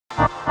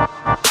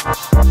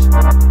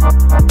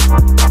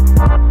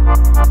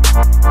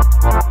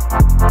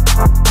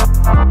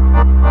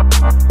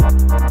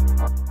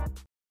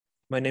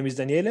My name is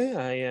Daniele.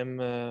 I am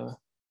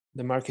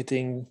the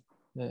marketing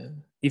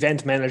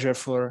event manager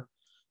for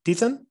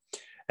Teethan.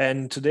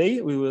 And today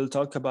we will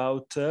talk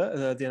about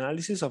the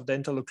analysis of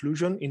dental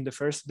occlusion in the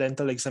first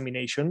dental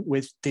examination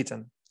with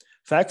Teethan.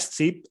 Facts,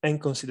 tips,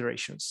 and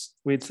considerations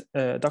with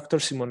Dr.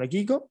 Simona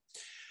Ghigo.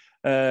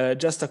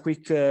 Just a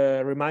quick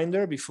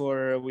reminder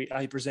before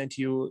I present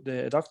you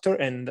the doctor,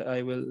 and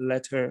I will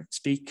let her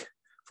speak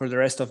for the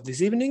rest of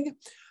this evening.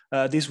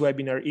 This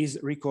webinar is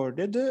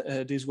recorded.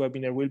 This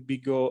webinar will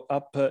go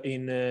up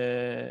in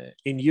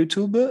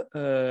YouTube,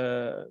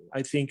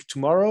 I think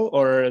tomorrow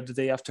or the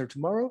day after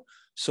tomorrow.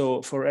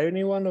 So for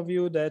any one of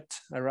you that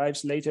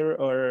arrives later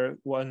or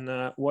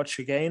wanna watch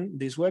again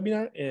this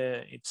webinar,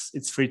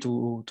 it's free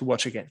to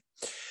watch again.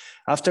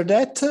 After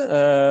that,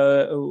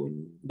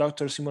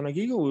 Dr. Simona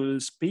Ghigo will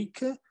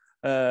speak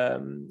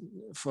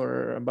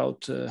for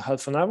about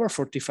half an hour,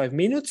 45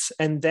 minutes.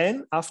 And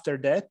then after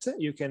that,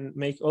 you can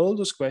make all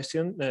those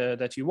questions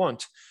that you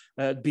want.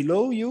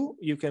 Below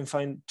you can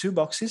find two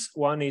boxes.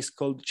 One is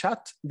called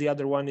chat. The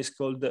other one is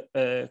called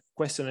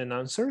question and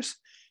answers.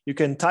 You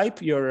can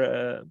type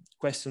your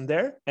question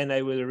there and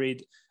I will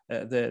read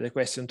the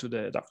question to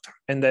the doctor.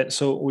 And then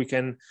so we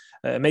can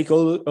make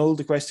all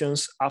the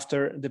questions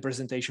after the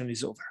presentation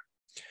is over.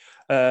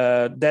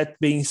 That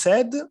being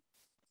said,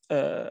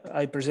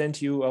 I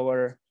present you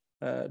our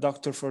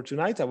doctor for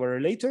tonight. Our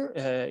relator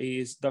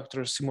is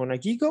Dr. Simona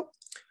Ghigo.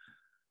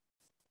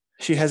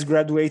 She has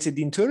graduated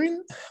in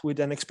Turin with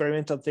an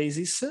experimental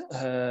thesis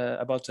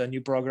about a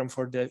new program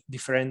for the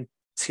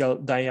differential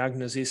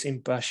diagnosis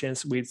in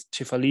patients with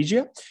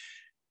cephalegia.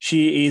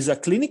 She is a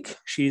clinic.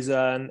 She is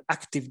an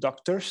active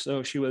doctor,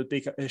 so she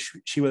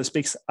will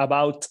speak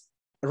about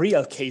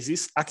real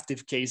cases,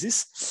 active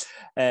cases.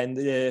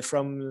 And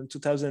from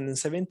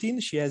 2017,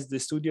 she has the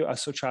studio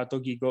Associato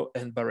Ghigo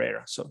and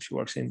Barrera. So she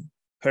works in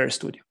her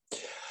studio.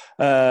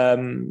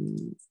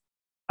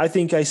 I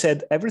think I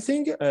said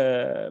everything,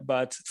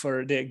 but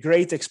for the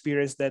great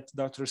experience that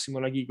Dr.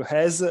 Simona Ghigo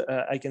has,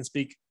 I can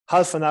speak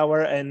half an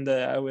hour and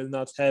I will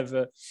not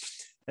have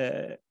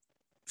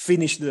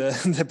finished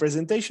the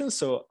presentation.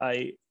 So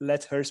I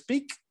let her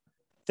speak.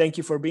 Thank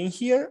you for being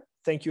here.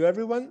 Thank you,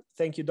 everyone.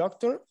 Thank you,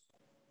 doctor.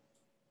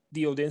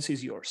 The audience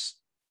is yours.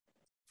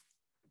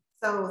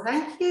 So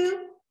thank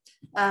you.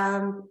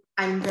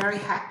 I'm very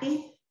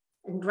happy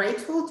and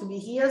grateful to be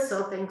here.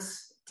 So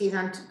thanks,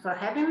 Teethan, for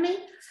having me.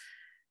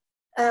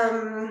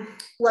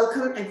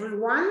 Welcome,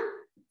 everyone.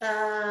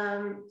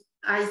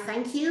 I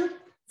thank you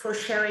for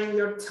sharing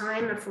your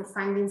time and for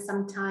finding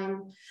some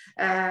time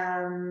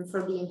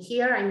for being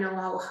here. I know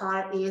how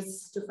hard it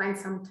is to find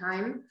some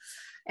time,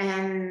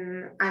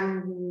 and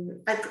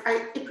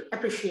I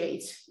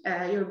appreciate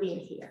your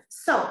being here.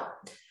 So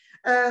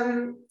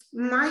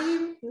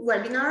my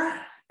webinar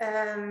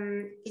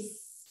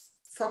is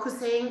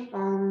focusing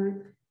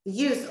on the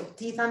use of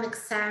Teethan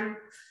exam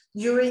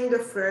during the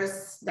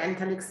first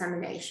dental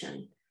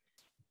examination.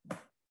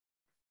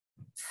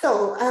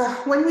 So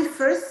when we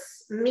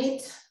first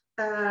meet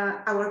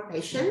our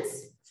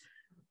patients,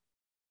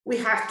 we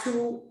have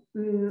to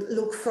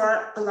look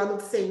for a lot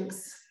of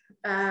things.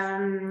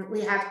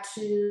 We have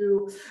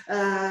to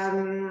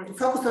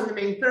focus on the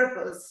main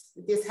purpose,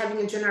 this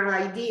having a general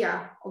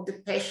idea of the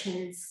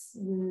patient's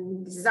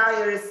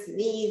desires,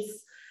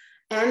 needs,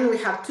 and we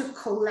have to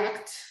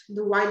collect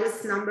the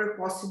widest number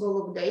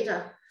possible of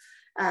data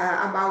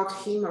about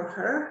him or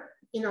her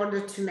in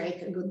order to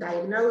make a good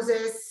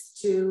diagnosis,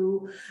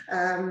 to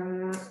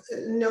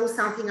know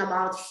something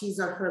about his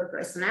or her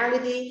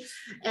personality,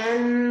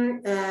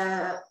 and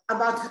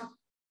about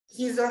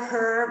his or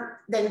her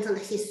dental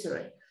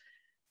history.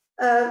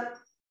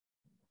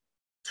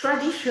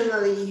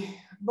 Traditionally,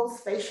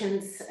 both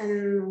patients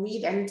and we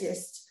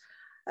dentists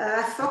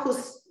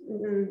focus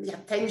the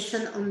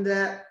attention on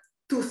the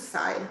tooth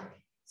side.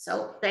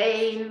 So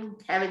pain,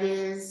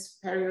 cavities,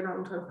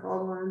 periodontal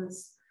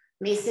problems,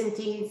 missing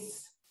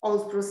teeth,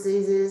 old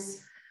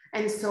prostheses,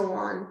 and so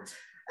on.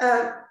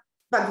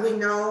 But we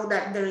know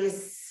that there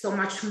is so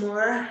much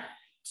more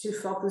to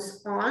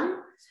focus on.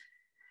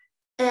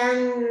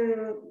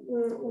 And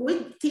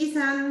with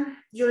Teethan,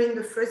 during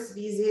the first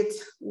visit,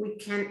 we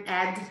can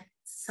add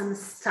some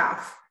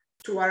stuff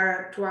to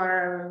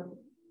our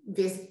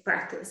visit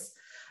practice.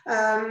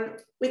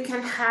 We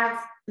can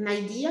have an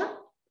idea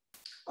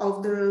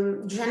of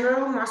the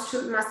general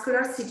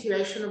muscular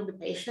situation of the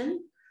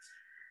patient.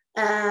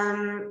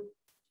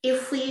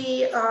 If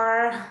we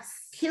are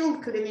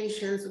skilled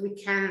clinicians, we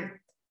can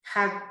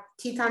have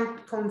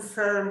Teethan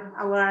confirm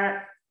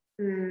our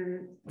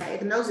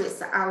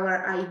diagnosis,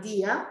 our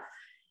idea.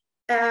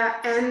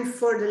 And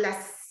for the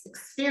less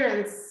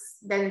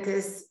experienced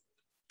dentist,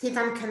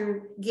 Teethan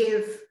can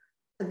give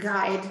a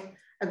guide,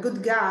 a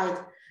good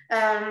guide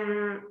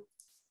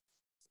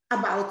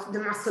about the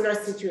muscular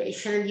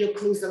situation and the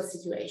occlusal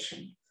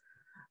situation.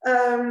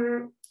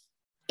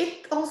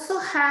 It also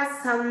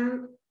has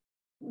some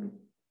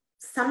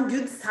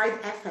good side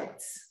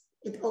effects.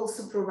 It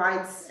also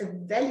provides a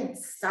valid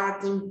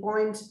starting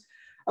point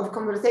of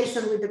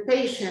conversation with the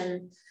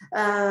patient.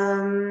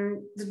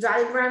 The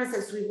diagrams,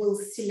 as we will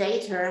see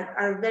later,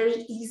 are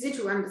very easy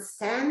to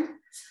understand,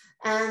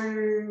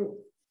 and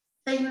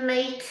they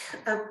make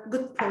a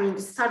good point,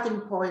 a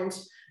starting point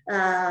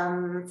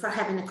for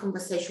having a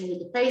conversation with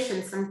the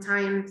patient.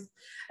 Sometimes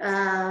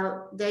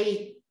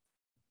they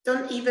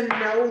don't even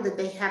know that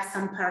they have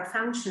some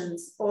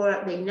parafunctions,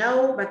 or they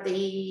know, but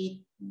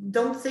they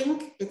don't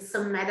think it's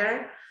a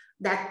matter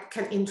that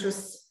can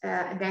interest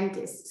a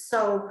dentist.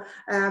 So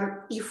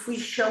if we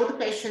show the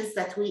patients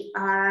that we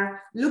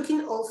are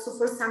looking also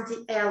for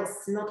something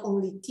else, not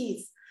only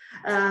teeth,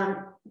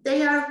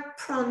 they are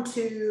prone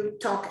to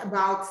talk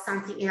about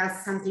something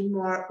else, something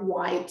more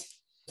wide.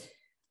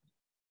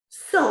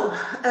 So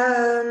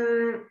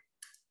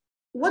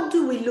what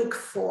do we look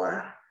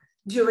for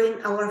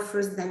during our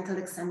first dental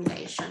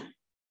examination?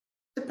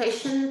 The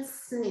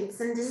patient's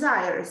needs and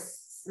desires.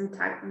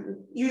 Sometimes,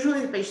 usually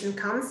the patient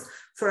comes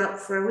for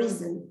a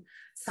reason.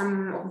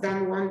 Some of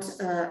them want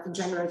a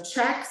general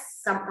check,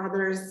 some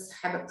others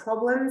have a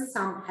problem,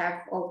 some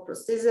have all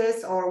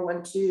prosthesis or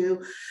want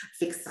to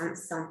fix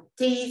some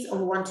teeth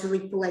or want to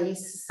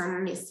replace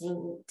some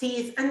missing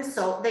teeth. And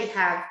so they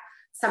have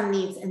some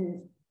needs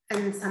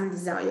and some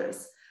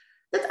desires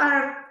that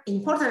are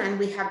important, and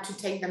we have to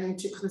take them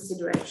into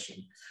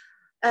consideration.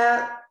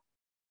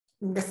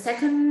 The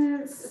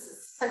second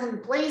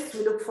place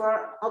we look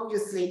for,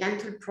 obviously,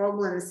 dental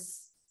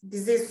problems.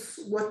 This is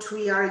what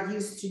we are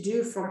used to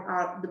do from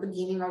the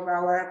beginning of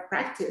our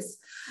practice.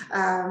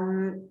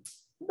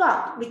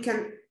 But we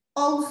can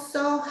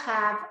also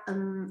have a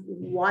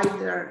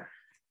wider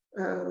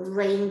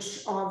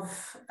range of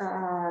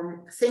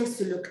things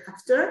to look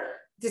after.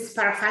 These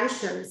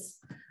parafunctions,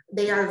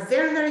 they are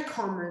very, very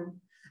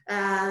common.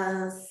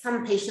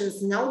 Some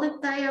patients know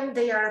that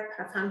they are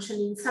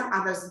parafunctioning, some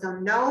others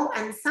don't know,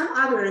 and some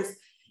others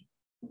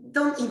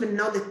don't even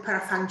know that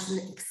parafunction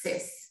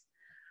exists.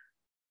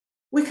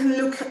 We can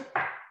look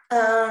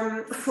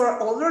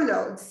for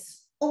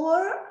overloads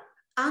or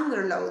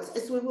underloads.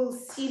 As we will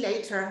see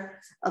later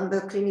on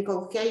the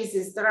clinical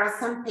cases, there are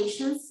some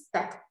patients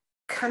that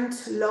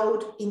can't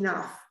load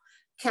enough,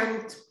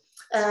 can't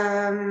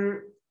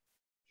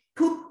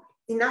put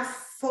enough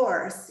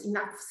force,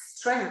 enough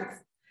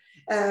strength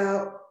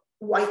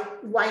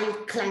while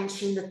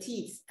clenching the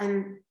teeth.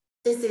 And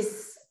this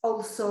is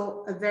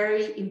also a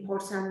very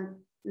important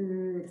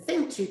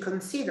thing to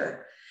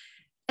consider.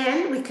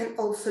 And we can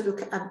also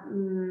look at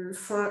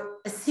for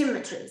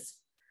asymmetries.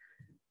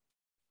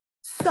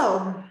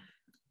 So,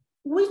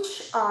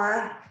 which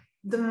are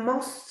the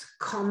most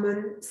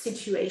common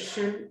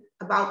situation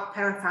about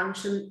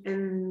parafunction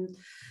and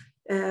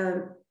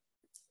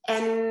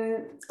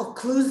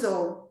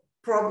occlusal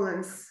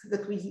problems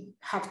that we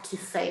have to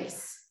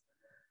face?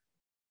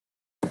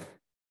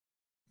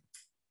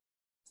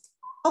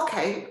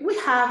 Okay, we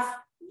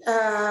have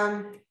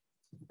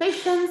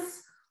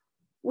patients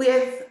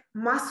with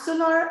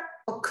muscular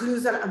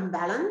occlusal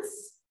imbalance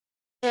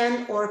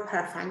and or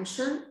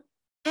parafunction,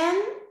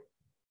 and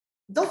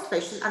those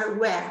patients are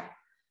aware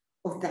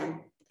of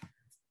them.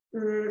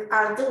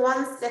 Are the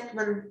ones that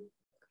when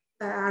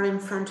are in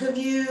front of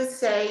you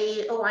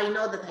say, oh, I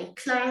know that I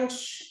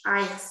clench,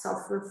 I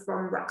suffer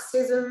from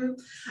bruxism,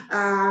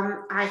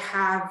 I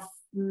have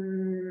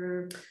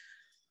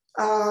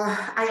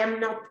I am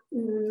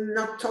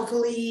not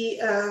totally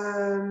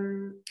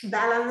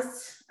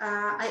balanced.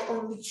 I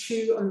only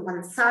chew on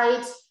one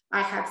side.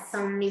 I have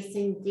some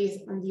missing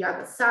teeth on the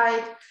other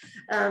side.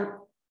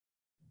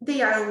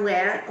 They are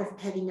aware of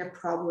having a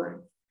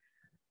problem.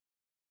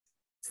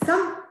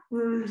 Some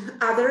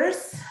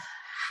others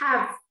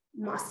have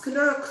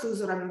muscular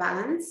occlusal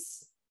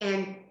imbalance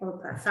and or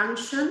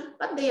parafunction,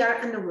 but they are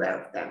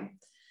unaware of them.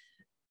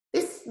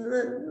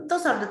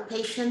 Those are the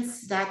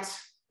patients that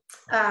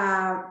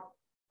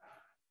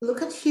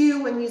look at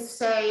you when you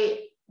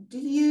say, do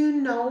you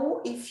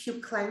know if you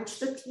clench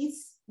the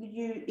teeth? Do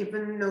you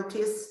even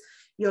notice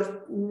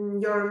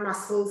your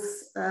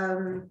muscles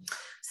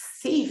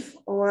stiff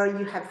or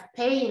you have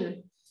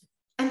pain?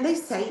 And they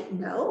say,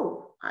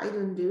 no, I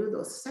don't do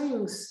those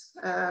things.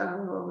 I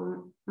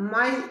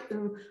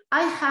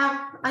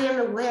am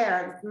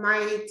aware that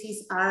my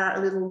teeth are a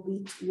little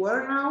bit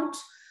worn out,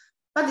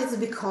 but it's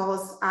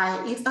because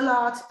I eat a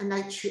lot and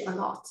I chew a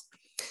lot.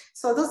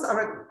 So those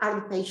are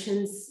the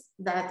patients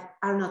that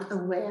are not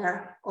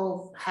aware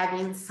of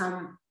having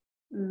some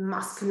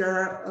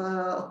muscular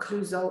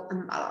occlusal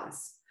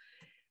imbalance.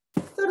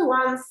 Third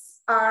ones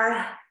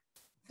are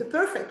the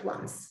perfect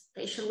ones,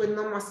 patient with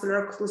no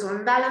muscular occlusal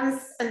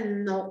imbalance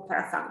and no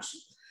parafunction.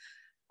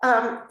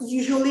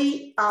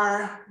 Usually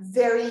are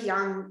very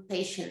young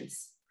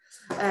patients,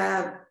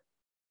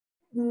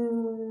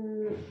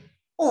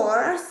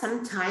 or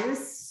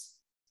sometimes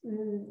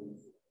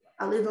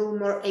a little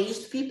more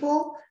aged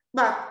people,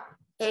 but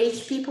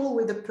aged people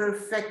with a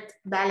perfect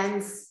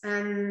balance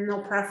and no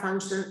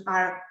parafunction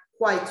are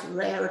quite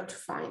rare to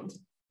find.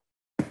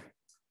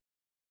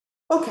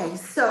 Okay,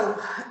 so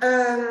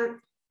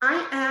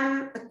I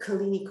am a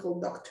clinical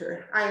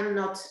doctor. I am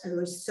not a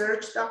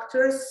research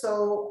doctor,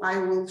 so I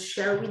will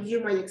share with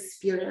you my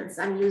experience.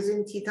 I'm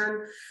using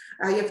Teethan.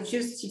 I have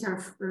used Teethan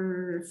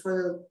for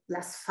the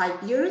last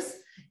 5 years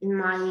in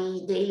my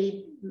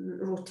daily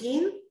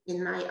routine,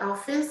 in my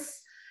office.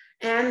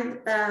 And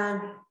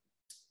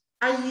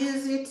I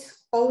use it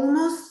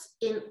almost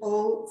in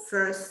all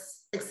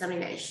first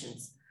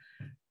examinations.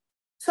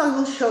 So I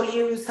will show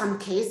you some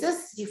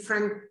cases,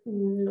 different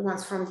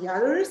ones from the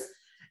others,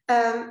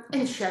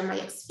 and share my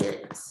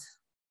experience.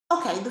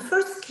 Okay, the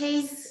first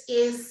case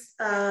is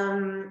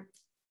a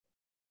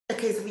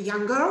case of a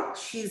young girl.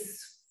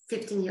 She's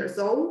 15 years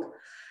old.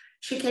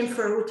 She came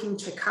for a routine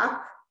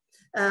checkup.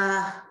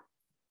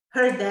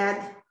 Her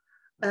dad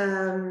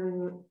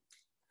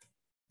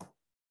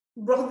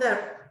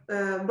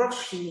brought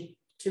she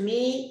to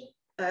me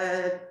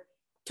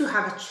to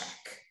have a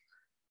check.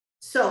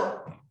 So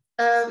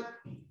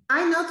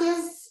I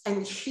noticed,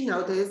 and she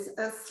noticed,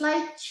 a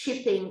slight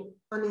chipping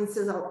on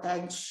incisal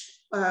edge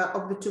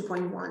of the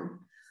 2.1.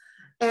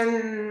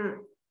 And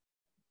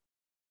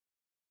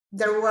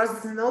there was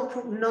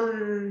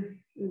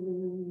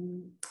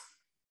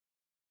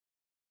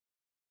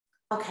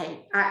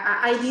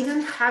I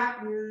didn't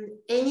have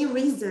any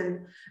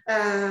reason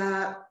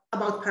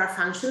about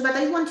parafunction, but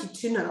I wanted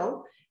to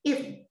know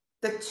if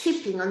the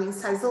chipping on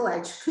incisal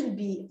edge could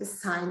be a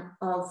sign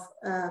of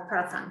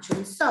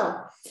parafunction.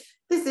 So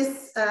this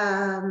is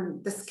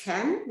the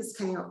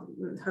scanning of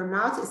her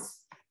mouth. Is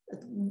a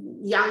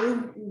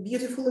young,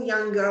 beautiful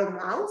young girl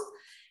mouth,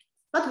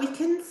 but we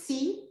can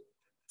see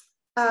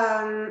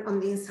on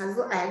the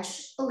incisal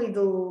edge a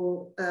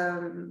little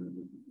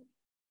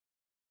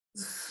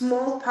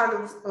small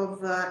part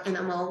of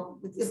enamel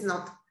that is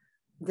not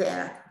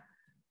there.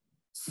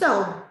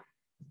 So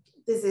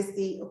this is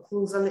the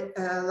occlusal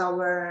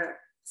lower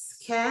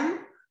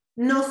scan,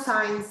 no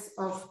signs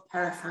of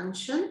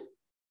parafunction.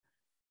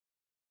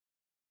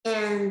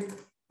 And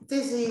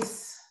this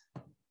is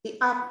the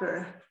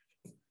upper,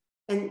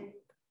 and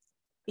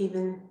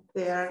even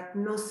there,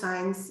 no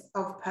signs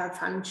of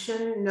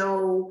parafunction,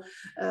 no,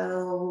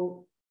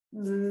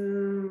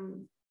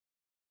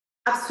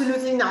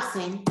 absolutely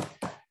nothing.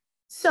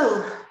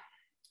 So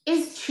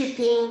is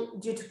chipping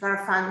due to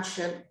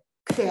parafunction?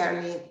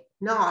 Clearly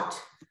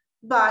not,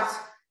 but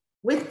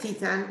with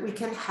Teethan, we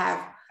can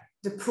have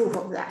the proof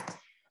of that.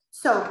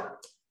 So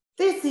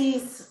this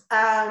is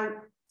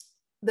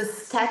the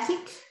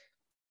static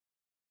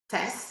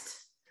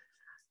test.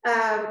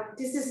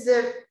 This is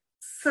the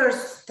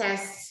first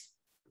test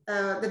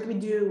that we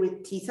do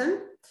with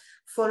Teethan.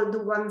 For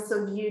the ones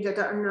of you that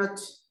are not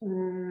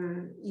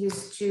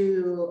used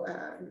to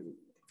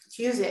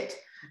use it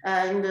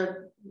in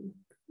the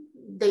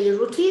daily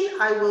routine,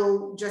 I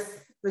will just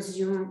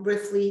resume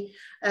briefly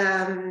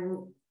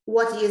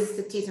what is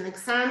the Teethan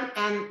exam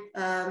and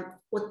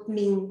what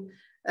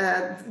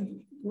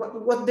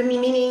the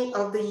meaning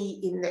of the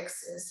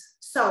indexes.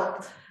 So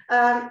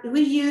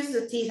we use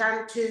the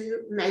Teethan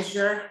to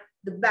measure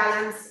the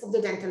balance of the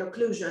dental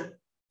occlusion.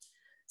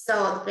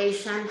 So the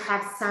patient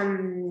has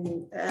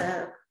some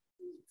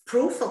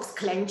proof of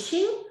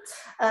clenching.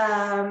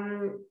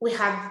 We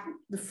have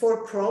the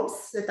 4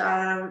 probes that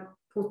are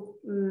put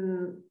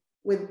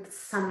with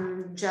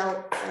some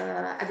gel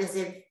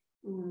adhesive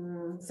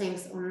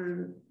things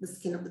on the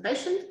skin of the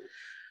patient.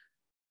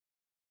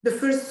 The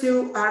first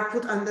 2 are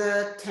put on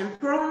the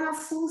temporal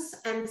muscles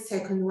and the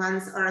second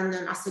ones are on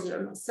the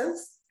maxillary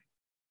muscles.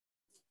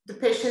 The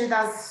patient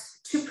does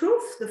 2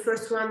 proofs, the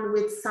first one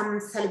with some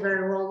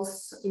salivary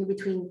rolls in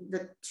between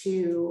the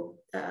two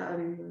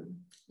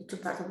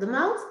parts of the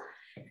mouth.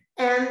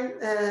 And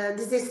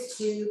this is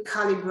to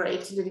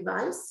calibrate the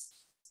device.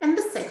 And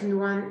the second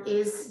one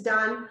is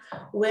done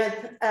with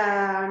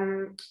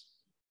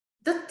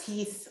the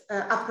teeth,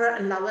 upper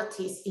and lower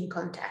teeth in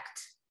contact.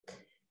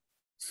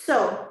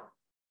 So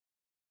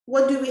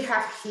what do we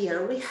have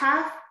here? We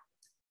have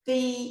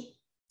the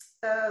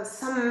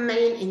some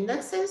main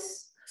indexes,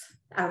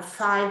 are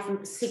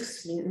 5,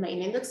 6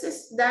 main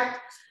indexes that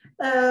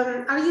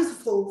are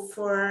useful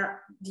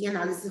for the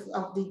analysis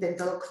of the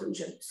dental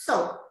occlusion.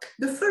 So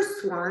the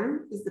first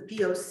one is the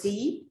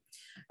POC.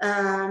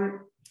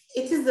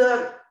 It is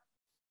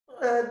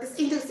this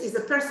index is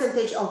a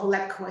percentage of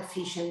lap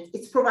coefficient.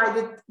 It's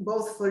provided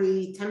both for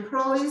the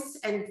temporalis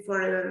and for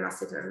the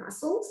masseter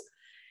muscles,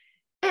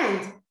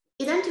 and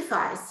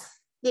identifies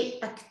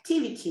the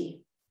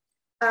activity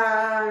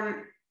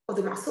of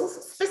the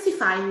muscles,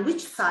 specifying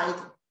which side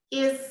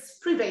is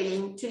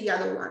prevailing to the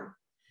other one.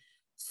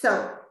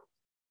 So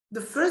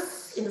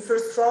in the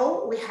first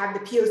row, we have the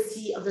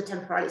POC of the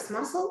temporalis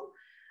muscle.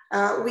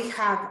 We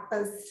have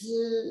a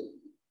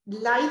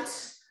slight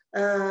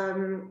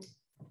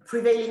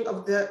prevailing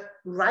of the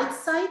right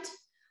side,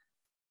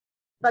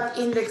 but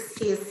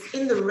index is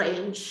in the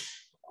range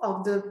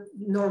of the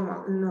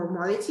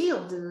normality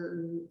of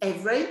the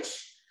average.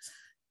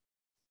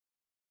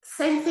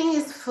 Same thing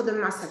is for the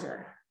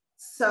masseter.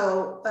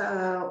 So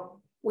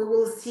we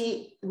will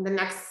see in the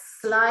next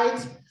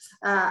slide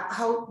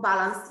how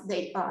balanced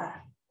they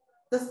are.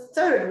 the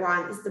third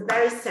one is the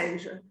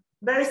barycenter.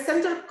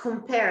 Barycenter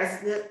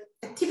compares the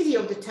activity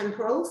of the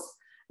temporals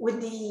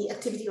with the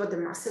activity of the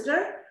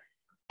masseter,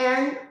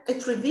 and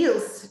it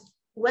reveals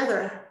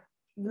whether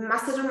the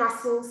masseter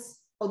muscles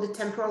or the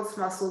temporal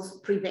muscles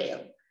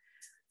prevail.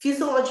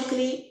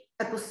 Physiologically,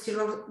 a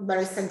posterior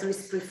barycenter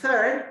is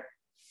preferred,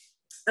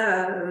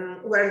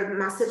 where the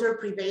masseter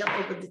prevails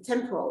over the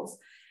temporals,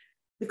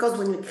 because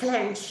when we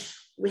clench,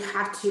 we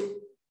have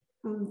to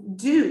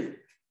do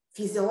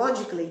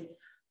physiologically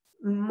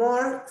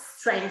more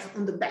strength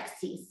on the back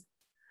teeth.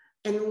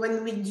 And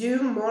when we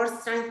do more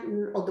strength,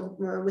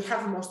 or we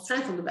have more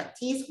strength on the back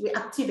teeth, we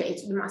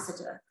activate the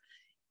masseter.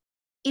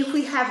 If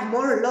we have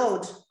more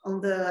load on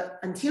the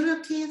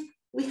anterior teeth,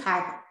 we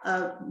have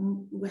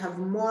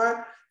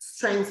more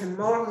strength and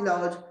more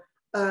load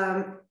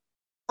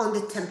on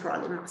the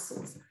temporal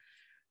muscles.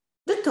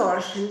 The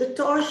torsion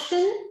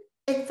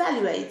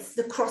evaluates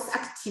the cross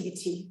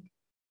activity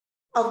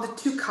of the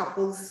two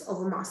couples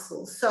of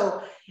muscles.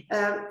 So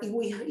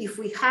if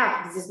we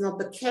have, this is not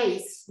the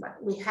case, but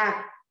we have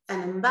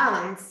an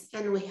imbalance,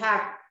 and we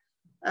have,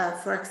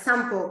 for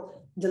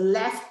example, the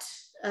left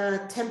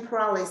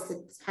temporalis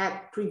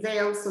that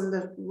prevails on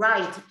the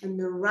right and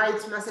the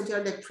right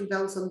masseter that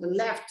prevails on the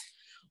left,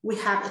 we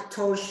have a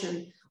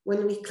torsion.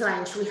 When we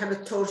clench, we have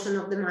a torsion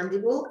of the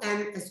mandible,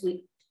 and as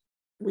we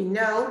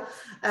know,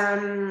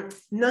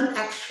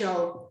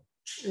 non-axial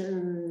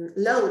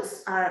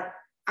loads are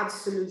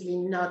absolutely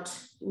not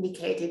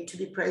indicated to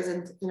be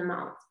present in the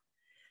mouth.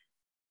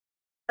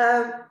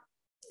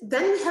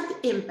 Then we have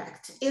the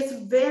impact. It's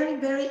very,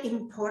 very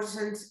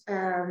important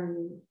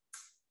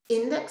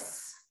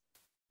index,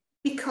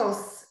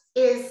 because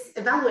it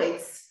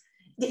evaluates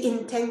the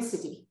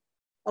intensity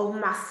of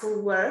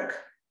muscle work.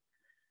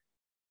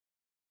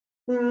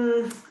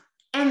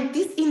 And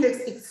this index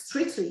is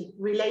strictly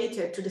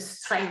related to the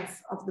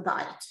strength of the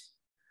bite.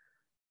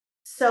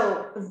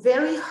 So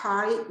very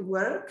high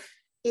work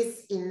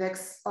is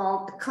index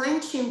of a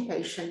clenching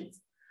patient.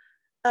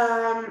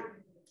 A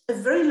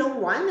very low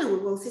one, and we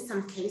will see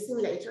some cases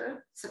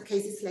later,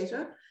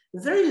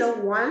 very low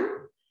one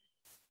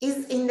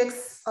is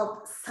index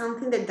of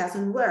something that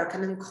doesn't work,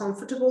 an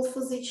uncomfortable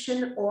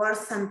position or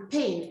some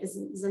pain,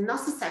 is a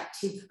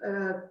nociceptive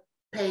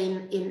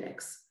pain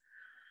index.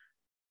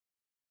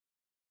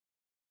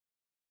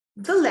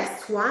 The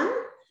last one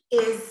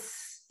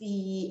is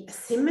the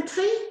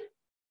asymmetry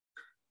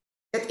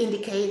that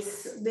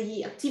indicates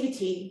the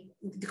activity,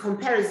 the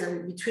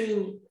comparison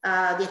between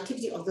the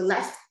activity of the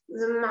left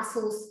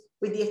muscles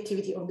with the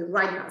activity of the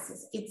right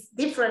muscles. It's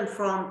different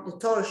from the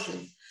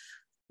torsion.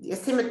 The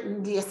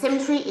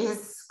asymmetry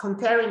is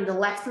comparing the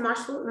left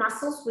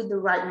muscles with the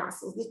right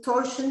muscles. The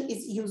torsion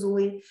is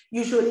usually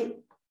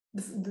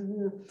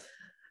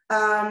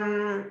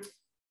a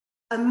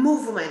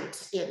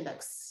movement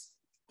index.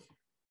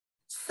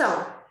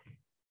 So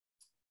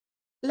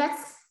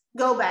let's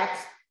go back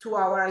to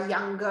our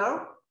young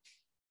girl.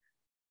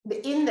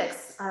 The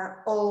index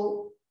are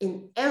all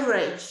in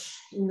average,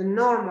 in the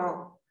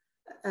normal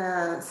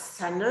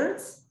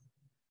standards.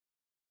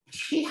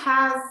 She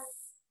has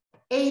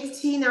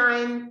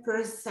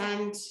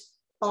 89%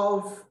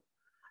 of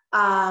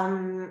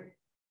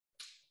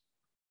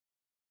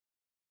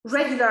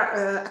regular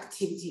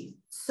activity.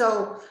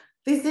 So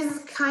this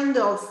is kind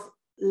of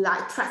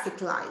like traffic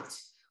light.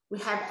 We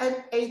have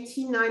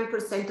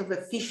 89% of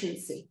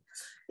efficiency.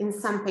 In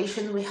some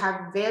patients, we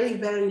have very,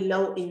 very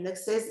low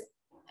indexes,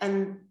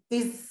 and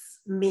this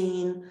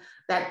means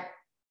that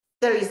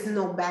there is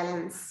no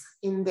balance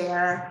in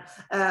their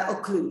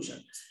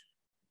occlusion.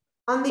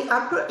 On the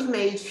upper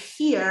image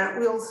here,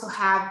 we also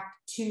have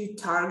two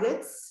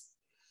targets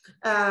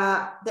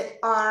that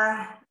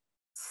are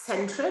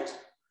centered.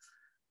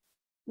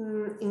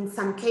 In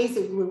some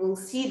cases, we will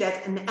see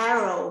that an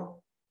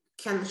arrow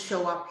can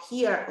show up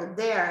here or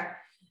there,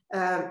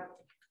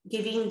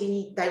 giving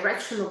the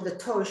direction of the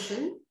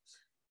torsion.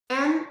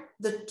 And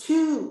the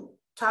two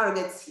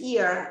targets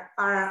here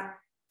are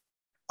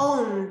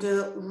on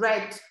the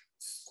red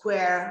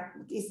square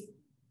is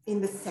in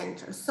the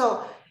center.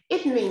 So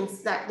it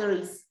means that there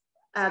is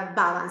a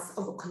balance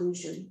of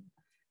occlusion.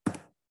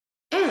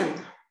 And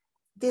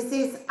this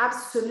is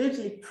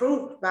absolutely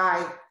proved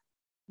by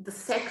the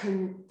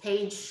second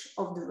page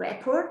of the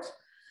report.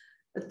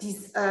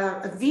 This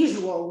a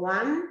visual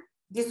one.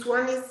 This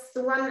one is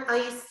the one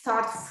I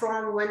start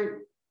from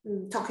when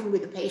talking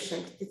with the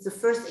patient. It's the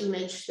first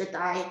image that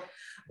I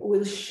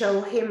will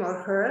show him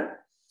or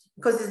her,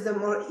 because it's the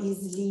more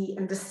easily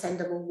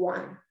understandable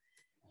one.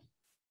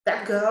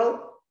 That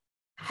girl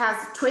has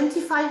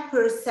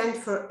 25%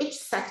 for each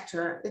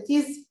sector. That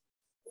is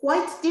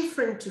quite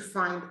different to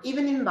find,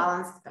 even in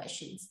balanced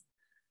patients.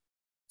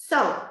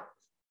 So,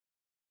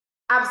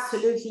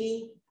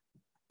 absolutely,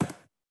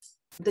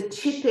 the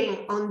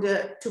chipping on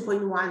the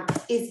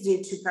 2.1 is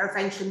due to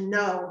paravention?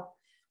 No.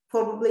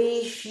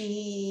 Probably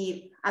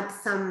she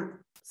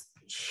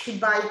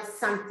bites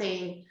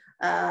something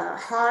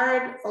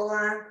hard,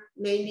 or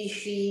maybe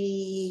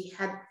she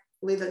had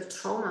little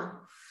trauma,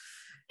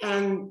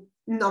 and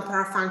no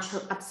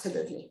parafunction,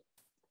 absolutely.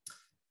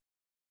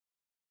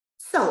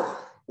 So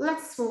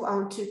let's move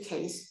on to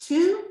case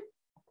 2.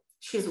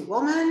 She's a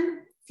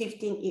woman,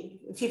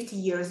 50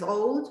 years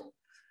old.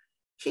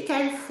 She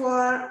came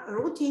for a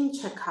routine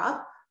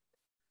checkup,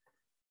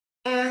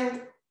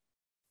 and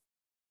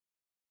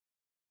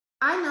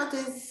I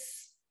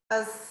noticed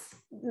that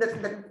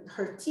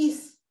her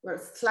teeth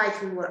were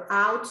slightly worn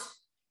out,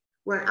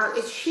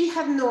 and she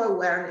had no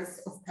awareness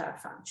of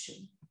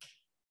parafunction.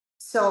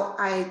 So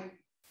I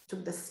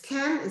took the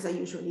scan, as I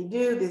usually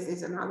do. This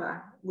is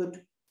another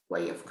good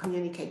way of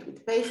communicate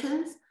with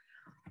patients.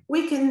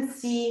 We can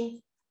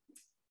see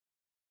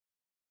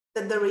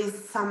that there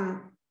is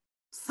some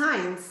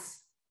signs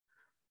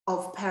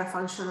of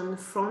parafunction on the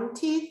front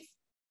teeth,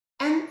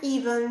 and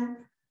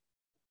even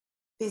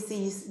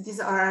these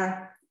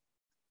are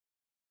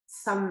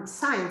some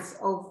signs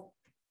of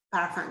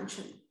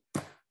parafunction.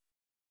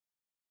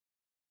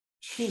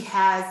 She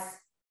has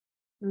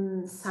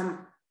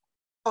some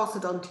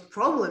orthodontic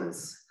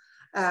problems.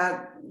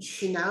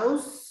 She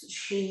knows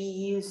she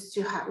used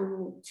to have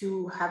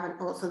an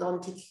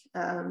orthodontic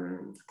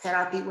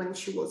therapy when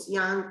she was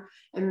young,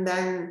 and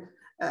then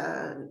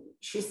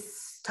she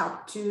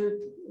stopped to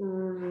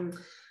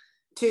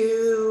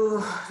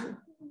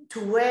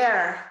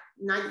wear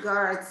night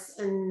guards,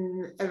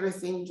 and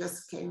everything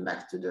just came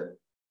back to the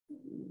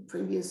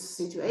previous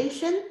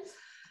situation.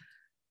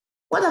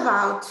 What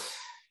about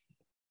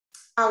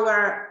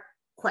our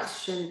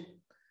question?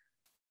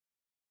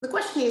 The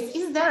question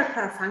is there a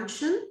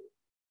parafunction?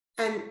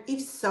 And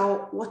if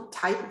so, what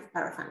type of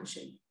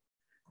parafunction?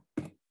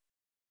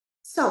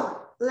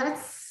 So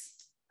let's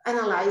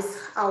analyze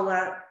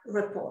our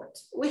report.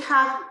 We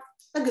have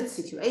a good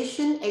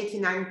situation,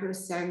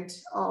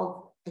 89%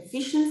 of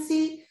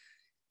efficiency,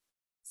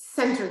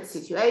 centered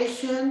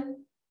situation.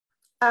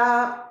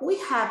 We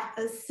have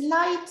a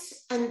slight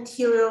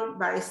anterior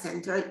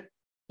barycenter.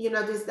 You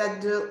notice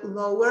that the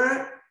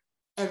lower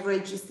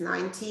average is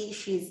 90,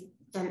 she's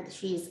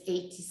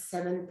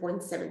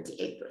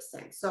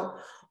 87.78%. So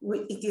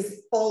it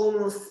is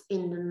almost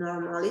in the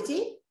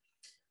normality,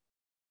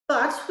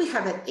 but we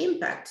have an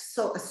impact.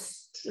 So a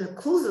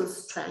occlusal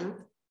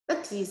strength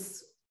that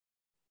is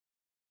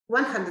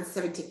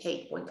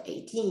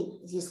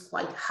 178.18. It is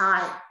quite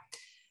high.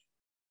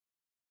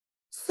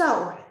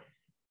 So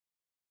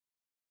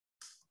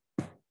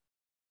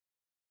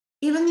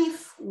even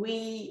if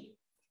we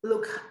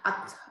look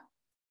at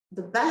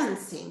the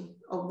balancing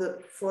of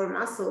the 4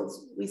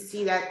 muscles, we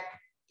see that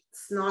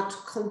it's not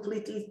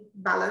completely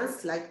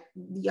balanced like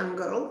the young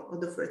girl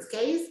of the first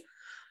case,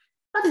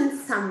 but in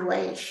some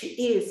way she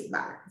is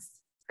balanced.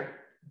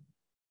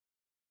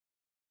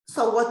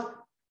 So what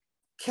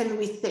can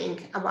we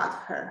think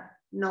about her?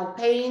 No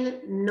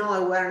pain, no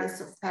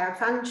awareness of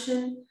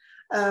parafunction,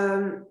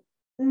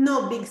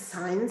 no big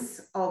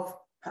signs of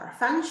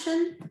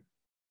parafunction.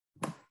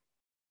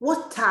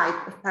 What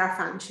type of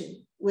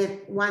parafunction?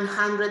 With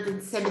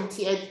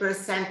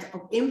 178%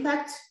 of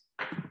impact,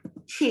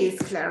 she is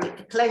clearly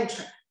a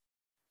clencher.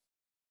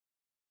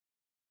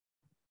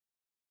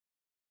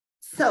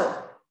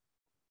 So,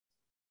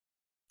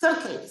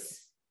 third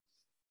case.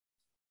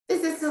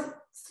 This is a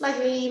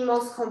slightly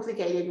most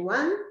complicated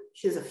one.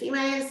 She's a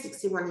female,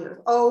 61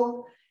 years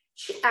old.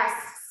 She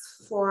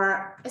asks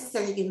for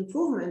aesthetic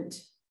improvement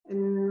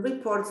and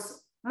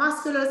reports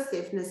muscular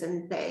stiffness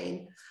and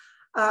pain.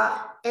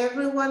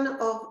 Every one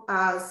of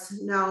us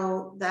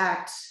know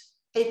that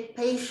a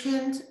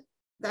patient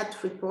that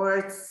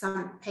reports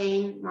some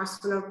pain,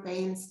 muscular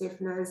pain,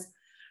 stiffness,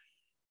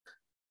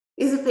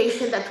 is a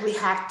patient that we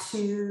have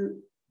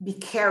to be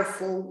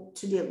careful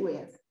to deal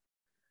with.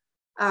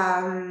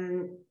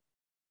 And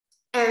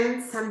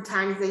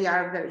sometimes they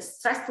are a very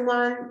stressed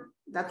one.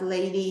 That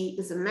lady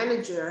is a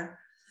manager,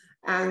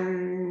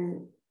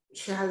 and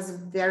she's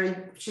very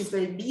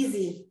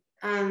busy.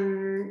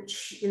 And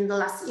in the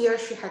last year,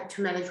 she had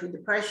to manage with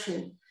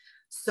depression.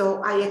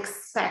 So I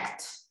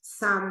expect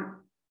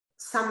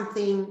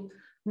something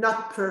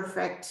not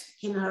perfect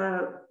in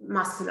her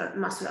muscular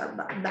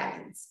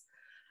balance.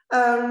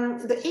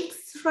 The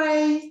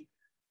X-ray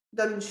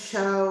doesn't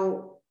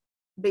show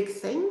big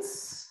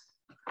things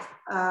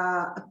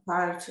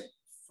apart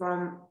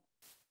from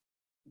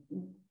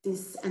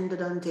this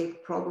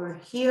endodontic problem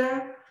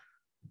here.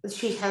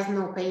 She has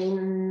no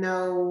pain,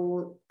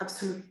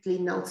 absolutely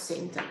no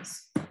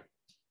symptoms.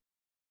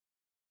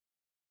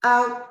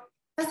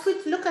 As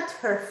we look at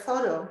her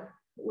photo,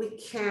 we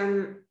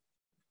can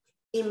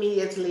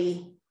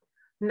immediately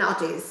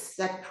notice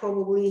that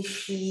probably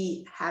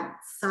she had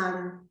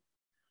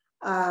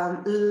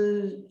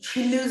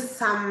she lose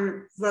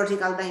some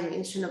vertical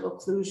dimension of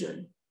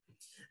occlusion.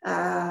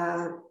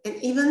 And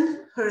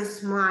even her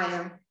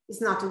smile is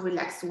not a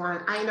relaxed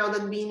one. I know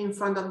that being in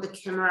front of the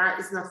camera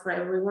is not for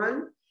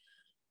everyone,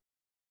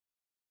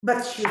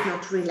 but she's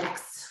not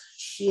relaxed.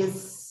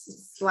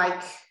 It's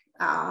like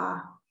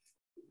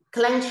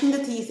clenching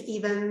the teeth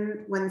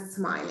even when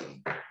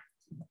smiling.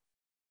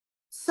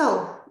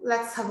 So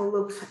let's have a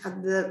look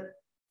at the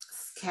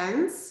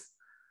scans.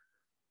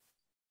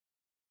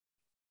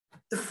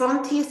 The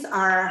front teeth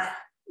are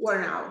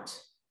worn out.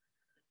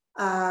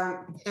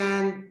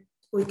 And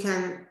we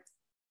can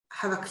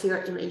have a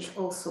clear image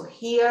also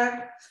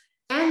here.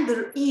 And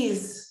there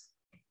is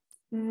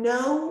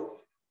no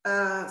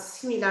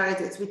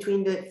similarities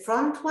between the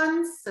front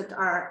ones that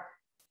are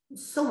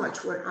so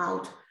much worn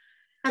out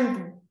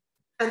and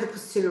the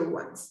posterior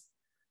ones.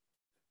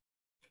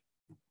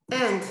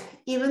 And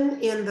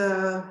even in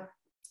the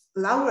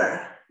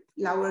lower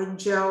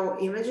jaw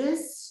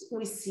images,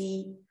 we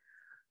see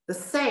the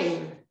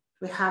same.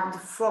 We have the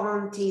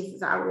front teeth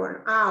that are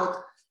worn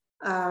out.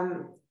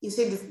 You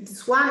see,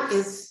 this one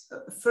is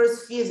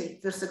first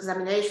visit, first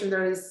examination.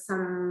 There is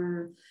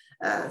some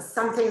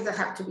things that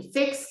have to be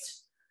fixed.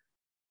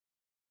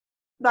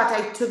 But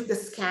I took the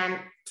scan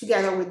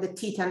together with the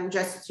Teethan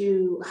just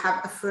to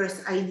have a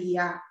first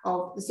idea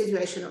of the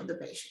situation of the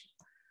patient.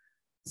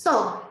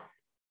 So,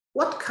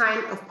 what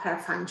kind of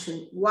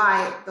parafunction?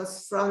 Why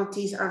those front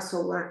teeth are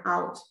so worn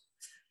out?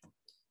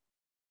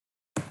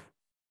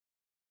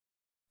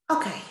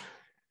 Okay,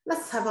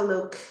 let's have a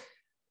look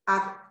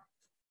at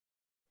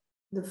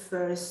the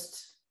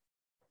first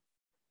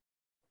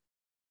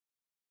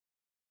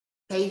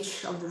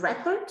page of the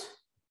report.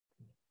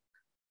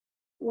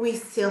 We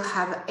still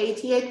have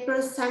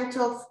 88%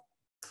 of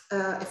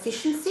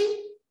efficiency.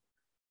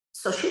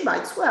 So she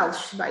bites well,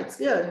 she bites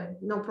good.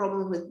 No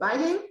problem with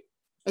biting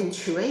and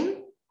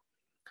chewing.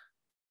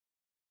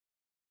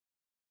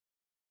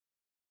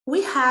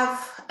 We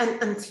have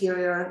an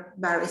anterior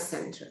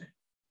barycenter,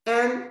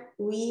 and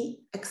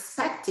we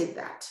expected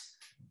that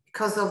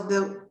because of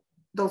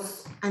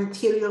those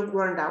anterior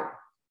worn out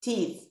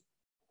teeth.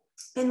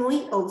 And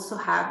we also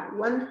have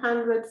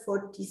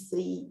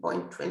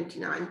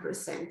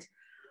 143.29%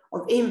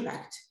 of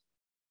impact.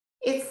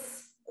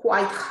 It's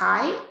quite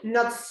high,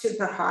 not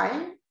super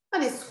high,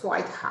 but it's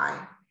quite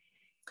high.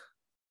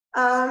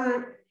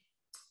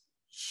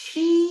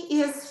 She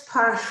is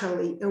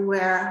partially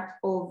aware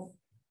of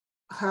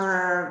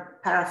her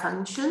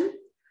parafunction.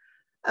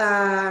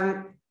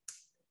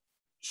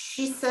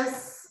 She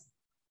says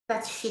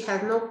that she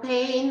has no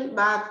pain,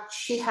 but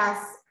she has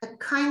a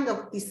kind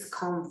of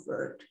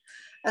discomfort,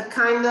 a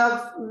kind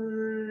of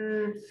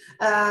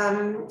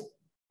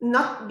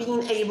not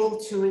being able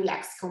to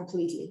relax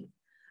completely.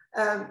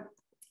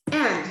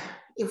 And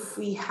if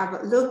we have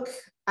a look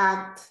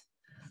at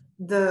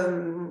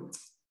the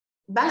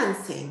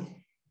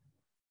balancing,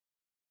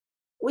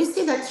 we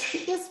see that she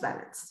is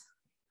balanced.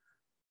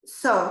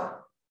 So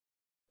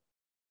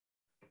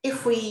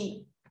if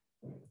we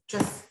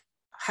just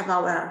have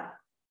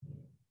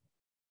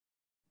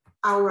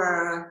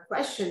our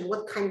question,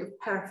 what kind of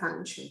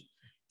parafunction?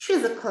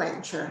 She's a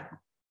clencher,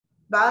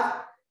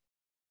 but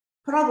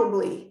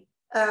probably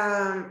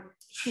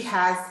she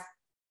has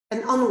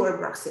an onward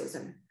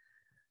bruxism.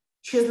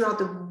 She's not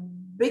a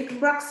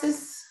big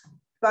bruxis,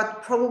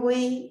 but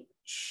probably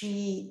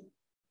she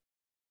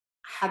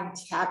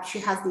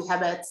has the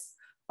habits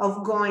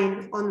of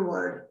going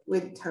onward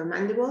with her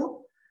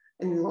mandible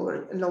and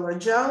lower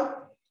jaw,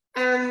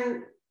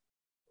 and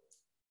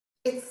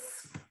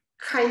it's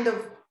kind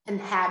of an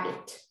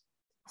habit.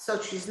 So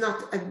she's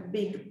not a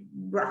big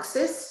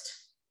bruxist,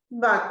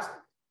 but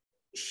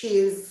she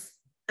is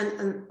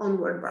an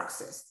onward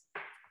bruxist.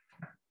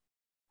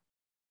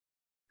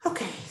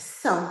 Okay,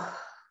 so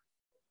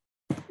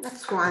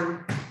next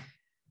one.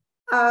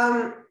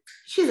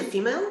 She's a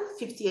female,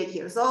 58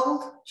 years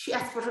old. She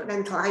asked for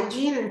dental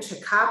hygiene and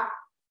checkup.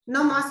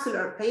 No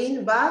muscular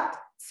pain, but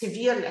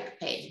severe neck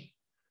pain.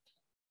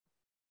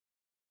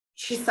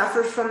 She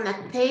suffers from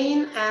neck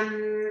pain,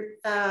 and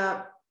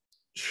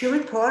she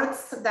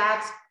reports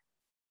that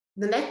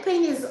the neck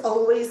pain is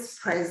always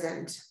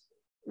present.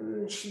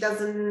 She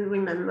doesn't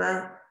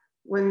remember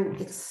when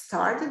it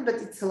started, but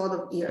it's a lot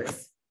of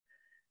years.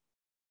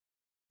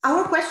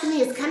 Our question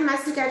is, can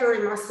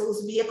masticatory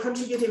muscles be a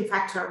contributing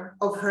factor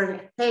of her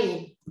neck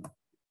pain?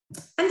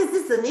 And this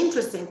is an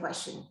interesting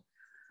question.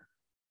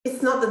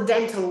 It's not the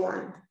dental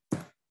one.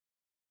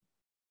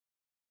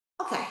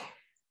 Okay,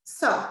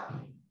 so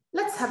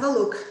let's have a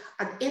look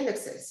at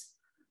indexes.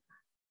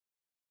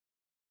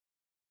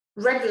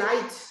 Red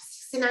light,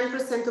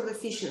 69% of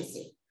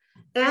efficiency.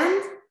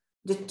 And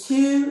the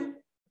two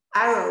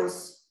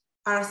arrows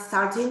are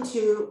starting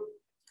to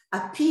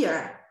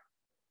appear.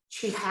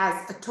 She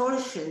has a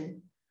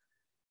torsion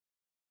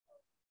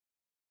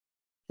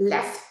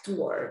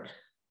leftward.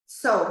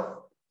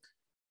 So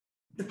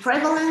the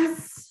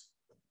prevalence,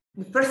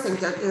 the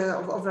percentage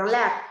of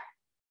overlap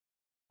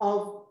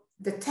of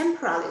the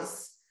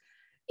temporalis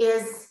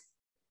is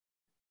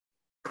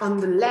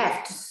on the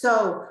left.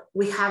 So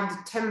we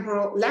have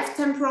the left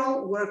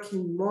temporal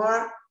working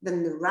more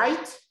than the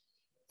right,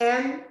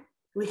 and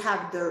we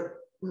have the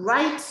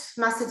right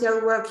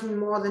masseter working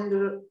more than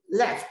the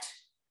left.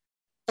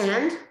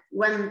 And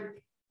when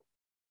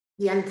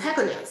the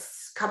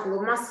antagonists, couple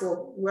of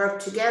muscles, work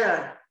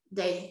together,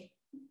 they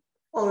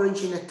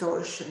originate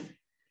torsion.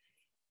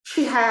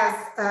 She has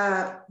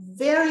a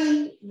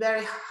very,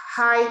 very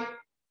high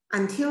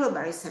anterior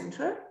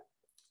barycenter.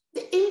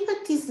 The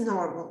impact is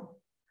normal,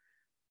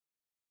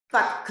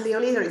 but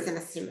clearly there is an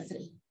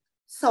asymmetry.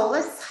 So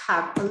let's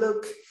have a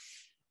look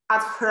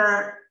at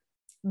her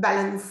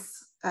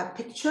balance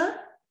picture.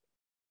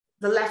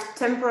 The left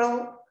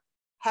temporal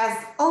has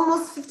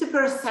almost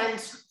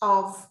 50%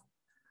 of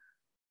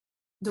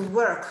the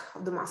work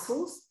of the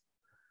muscles,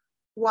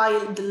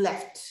 while the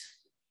left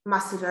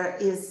masseter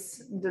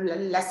is the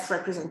less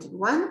represented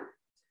one,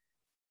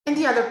 and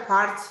the other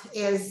part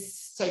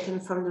is taken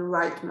from the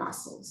right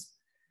muscles.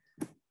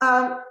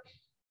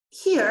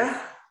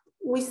 Here,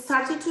 we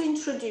started to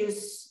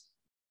introduce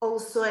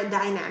also a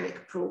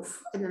dynamic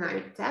proof, a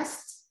dynamic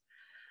test.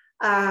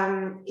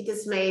 It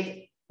is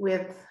made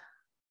with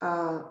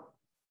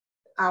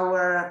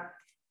our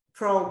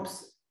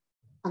probes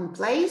on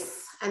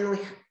place, and we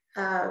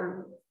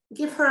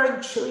give her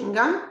chewing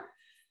gum,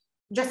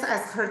 just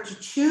ask her to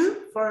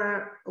chew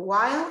for a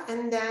while,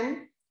 and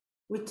then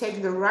we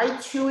take the right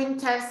chewing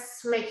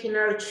test, making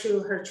her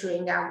chew her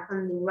chewing gum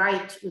on the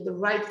right, with the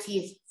right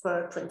teeth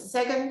for 20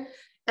 seconds,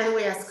 and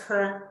we ask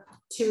her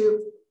to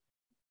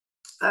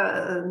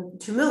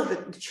move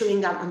the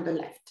chewing gum on the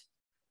left.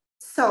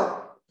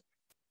 So,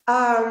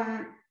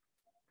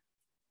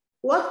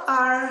 what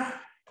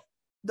are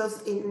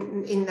those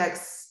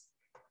index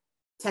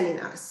telling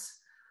us?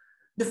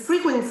 The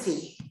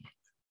frequency,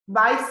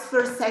 bites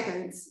per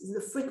second, is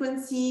the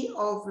frequency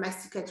of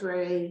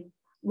masticatory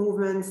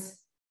movements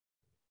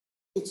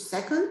each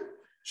second.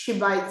 She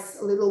bites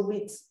a little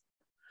bit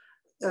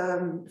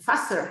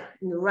faster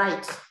in the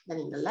right than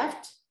in the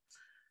left.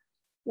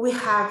 We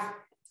have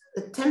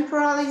the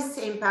temporalis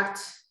impact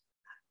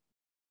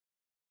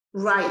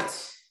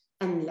right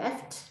and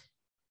left,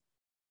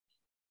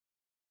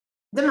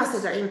 the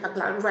masseter impact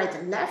right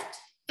and left,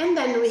 and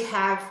then we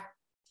have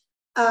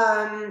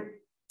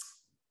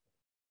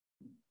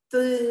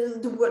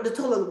the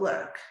total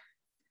work.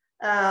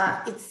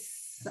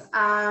 It's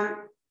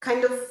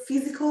kind of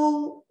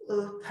physical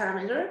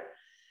parameter,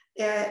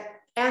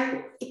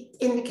 and it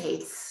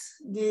indicates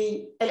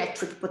the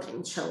electric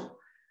potential.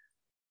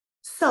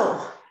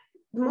 So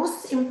the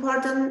most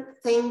important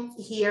thing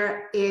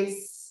here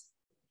is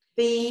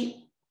the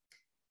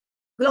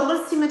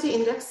global symmetry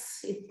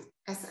index,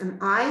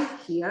 SMI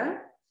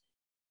here.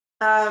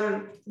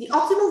 The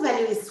optimal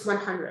value is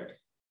 100.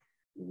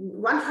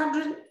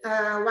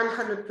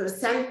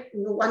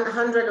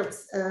 100% of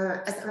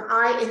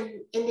SMI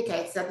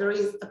indicates that there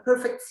is a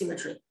perfect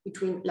symmetry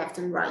between left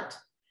and right.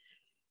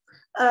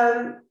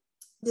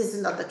 This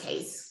is not the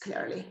case,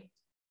 clearly.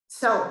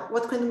 So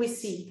what can we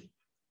see?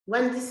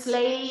 When this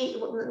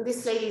lady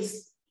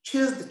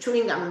chews the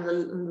chewing gum on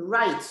the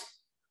right,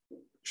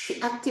 she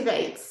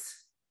activates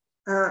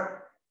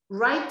her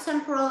right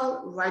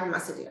temporal, right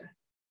masseter,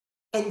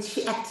 and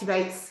she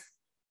activates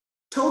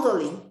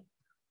totally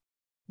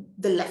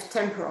the left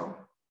temporal.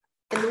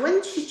 And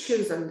when she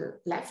chews on the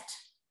left,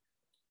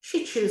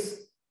 she chews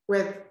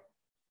with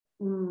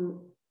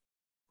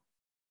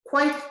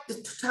quite the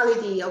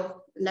totality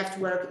of left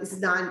work is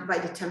done by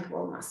the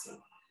temporal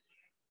muscle.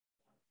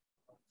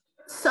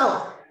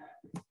 So,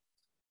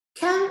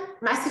 can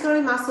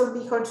masticatory muscle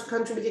be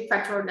contributing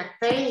factor of neck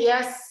pain?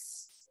 Yes.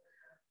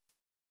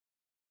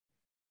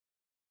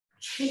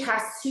 She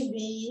has to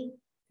be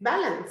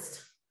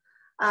balanced.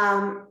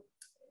 I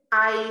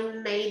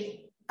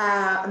made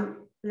a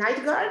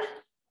night guard.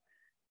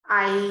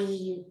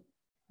 I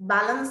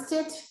balanced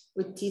it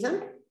with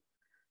Teethan,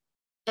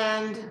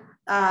 and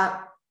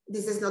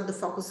this is not the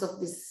focus of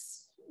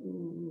this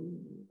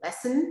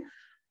lesson,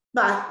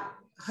 but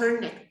her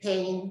neck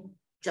pain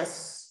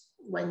just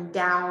went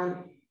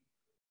down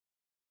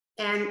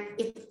and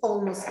it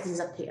almost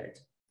disappeared.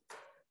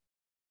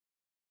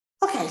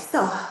 Okay,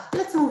 so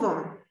let's move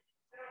on.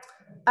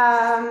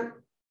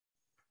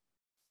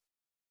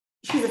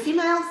 She's a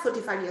female,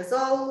 45 years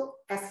old,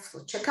 asks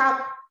for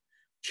checkup.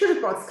 She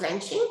reports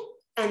clenching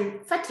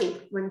and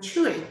fatigue when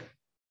chewing.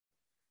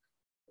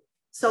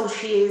 So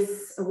she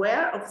is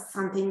aware of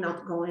something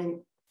not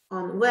going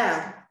on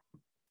well.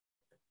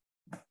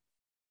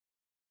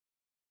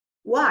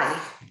 Why?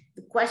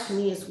 The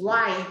question is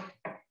why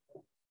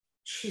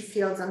she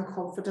feels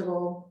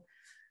uncomfortable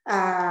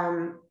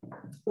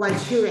while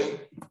chewing.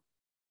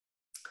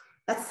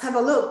 Let's have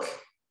a look.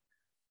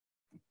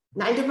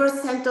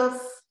 90%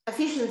 of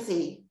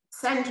efficiency,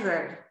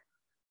 centered,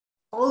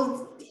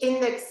 all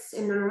index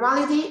in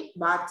normality,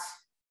 but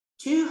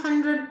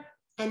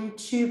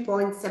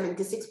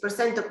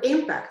 202.76% of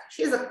impact.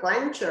 She's a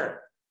clencher,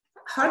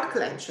 hard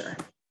clencher,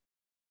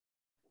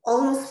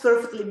 almost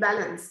perfectly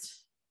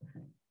balanced.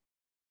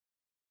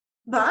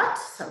 But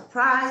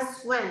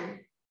surprise,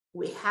 when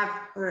we have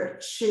her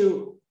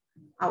chew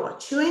our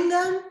chewing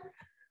gum,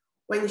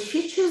 when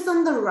she chews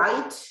on the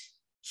right,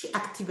 she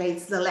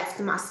activates the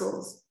left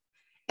muscles.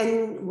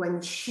 And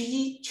when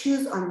she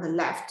chews on the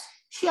left,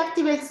 she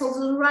activates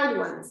also the right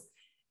ones.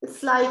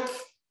 It's like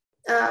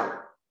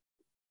a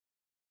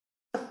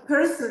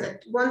person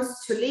that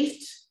wants to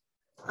lift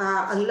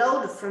a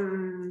load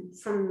from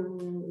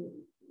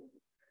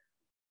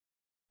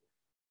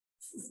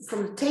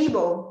the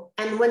table,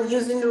 and when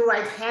using the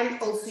right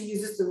hand also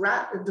uses the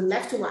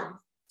left one.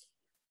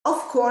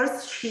 Of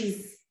course,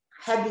 she's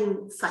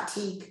having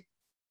fatigue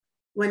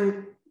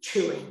when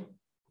chewing.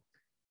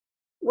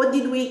 What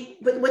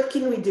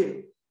can we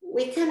do?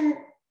 We can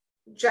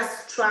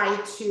just try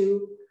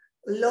to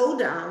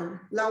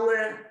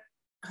lower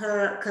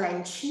her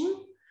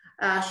clenching.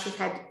 She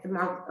had a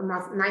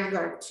mouth night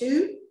guard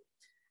too.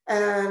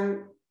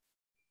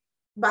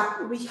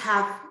 But we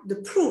have the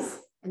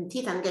proof, and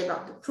Teethan gave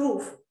out the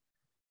proof,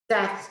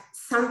 that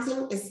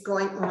something is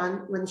going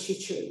on when she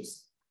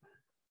chews.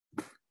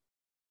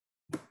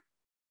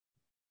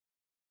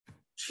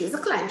 She's a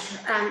clencher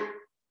and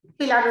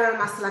bilateral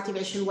muscle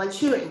activation while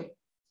chewing.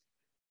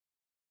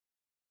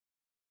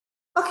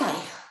 Okay,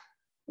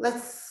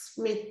 let's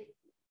meet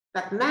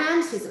that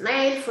man. He's a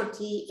male,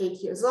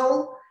 48 years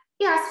old.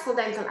 He asks for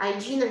dental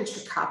hygiene and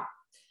checkup.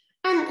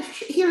 And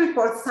he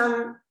reports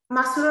some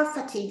muscular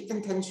fatigue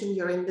and tension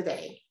during the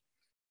day.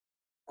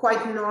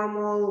 Quite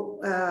normal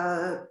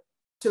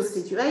tooth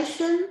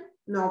situation,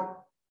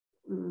 no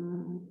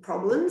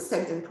problems,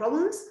 symptom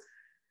problems.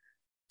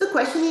 The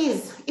question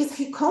is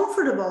he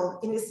comfortable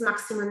in this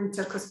maximum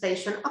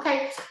intercruspation?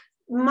 Okay,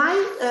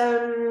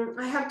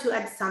 I have to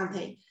add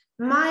something.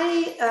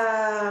 My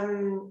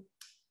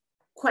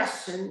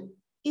question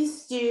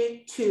is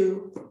due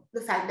to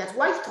the fact that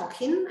while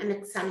talking and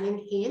examining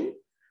him,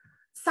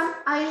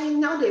 I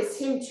noticed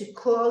him to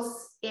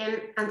close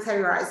in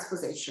anteriorized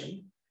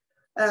position.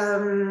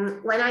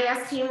 When I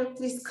asked him,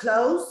 please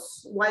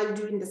close while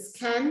doing the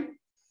scan,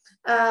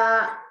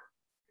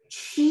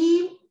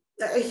 he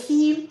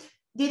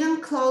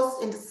didn't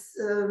close in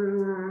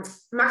the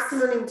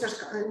maximum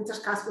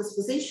intercusp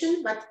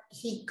position, but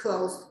he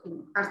closed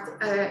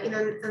in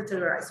an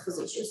anteriorized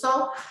position.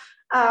 So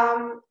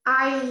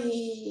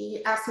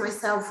I asked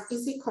myself,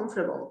 is he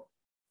comfortable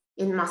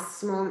in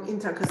maximum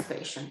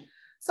intercuspation?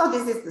 So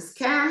this is the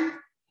scan.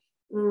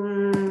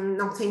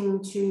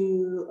 Nothing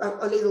to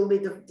a little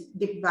bit of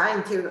big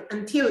bite,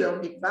 anterior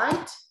big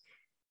bite,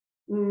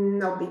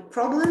 no big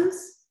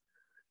problems.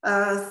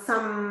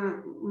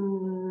 Some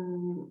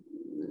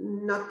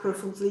not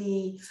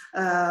perfectly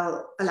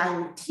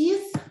aligned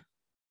teeth.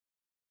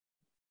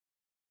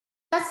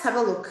 Let's have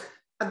a look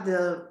at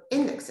the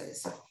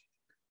indexes.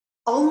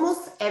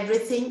 Almost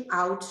everything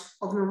out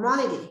of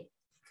normality.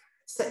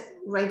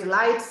 Red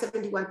light,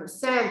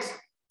 71%,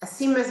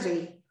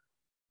 asymmetry,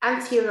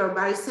 anterior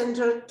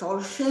barycenter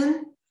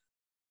torsion,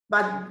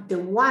 but the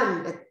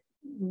one that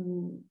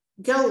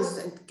goes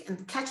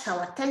and catch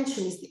our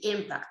attention is the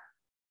impact,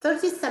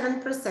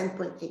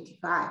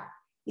 37.85.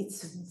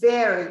 It's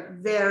very,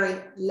 very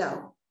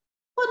low.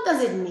 What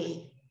does it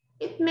mean?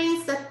 It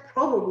means that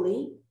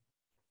probably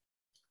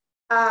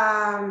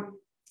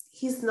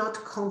he's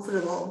not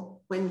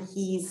comfortable when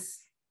he's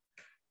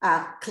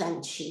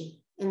clenching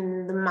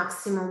in the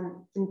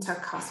maximum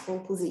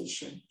intercuspal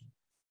position.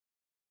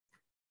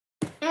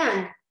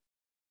 And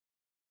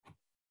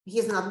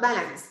he's not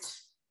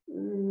balanced,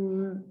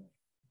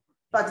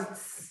 but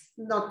it's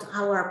not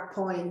our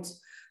point.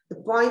 The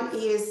point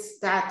is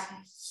that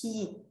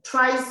he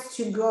tries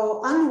to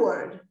go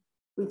onward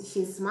with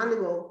his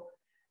mandible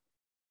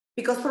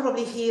because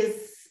probably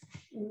his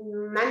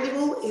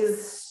mandible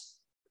is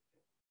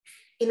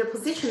in a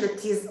position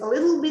that is a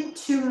little bit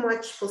too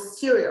much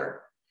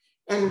posterior.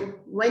 And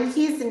when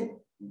he's in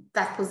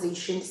that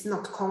position, he's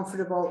not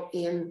comfortable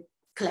in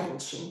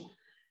clenching.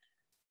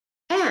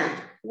 And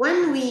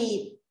when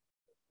we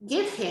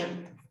give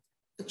him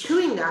a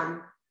chewing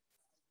gum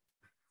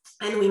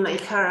and we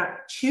make her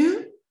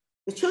chew,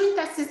 the chewing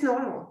test is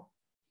normal,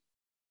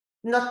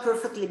 not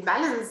perfectly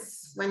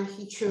balanced. When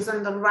he chews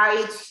on the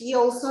right, he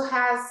also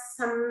has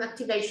some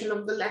activation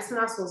of the left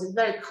muscles. It's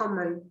very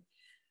common.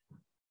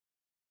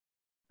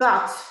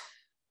 But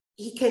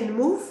he can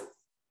move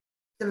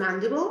the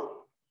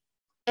mandible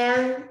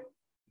and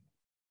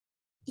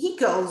he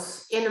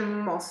goes in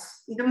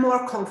a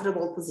more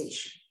comfortable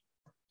position.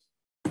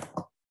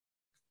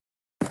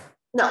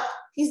 No,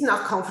 he's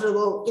not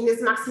comfortable in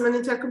his maximum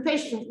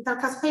intercuspation.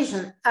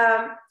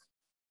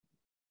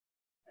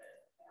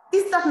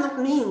 This does not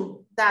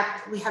mean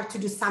that we have to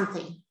do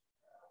something.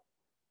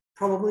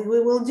 Probably we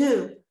will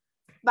do,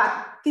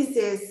 but this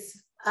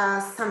is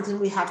something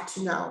we have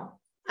to know,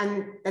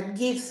 and that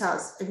gives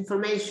us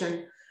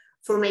information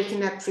for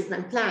making a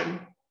treatment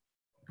plan.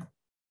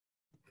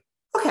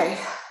 Okay,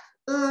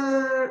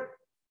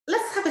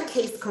 let's have a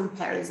case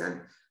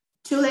comparison.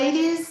 Two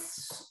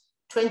ladies,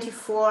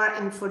 24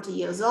 and 40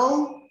 years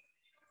old,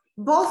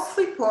 both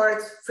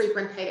report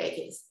frequent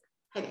headaches.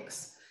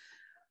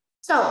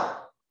 So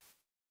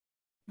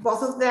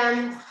both of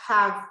them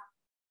have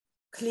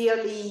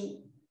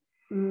clearly,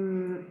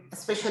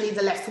 especially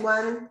the left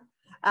one,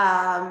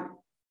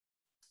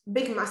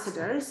 big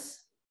masseters.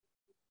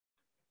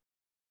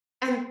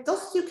 And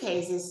those two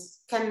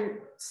cases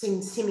can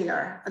seem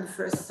similar at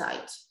first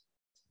sight.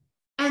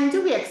 And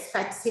do we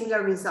expect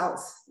similar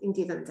results in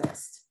Teethan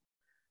test?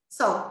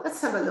 So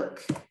let's have a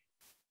look.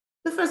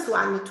 The first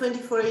one, the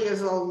 24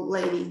 years old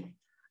lady,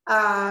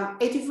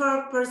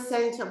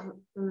 84% of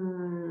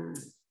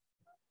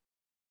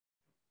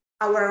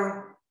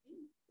our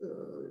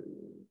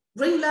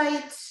ring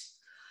light,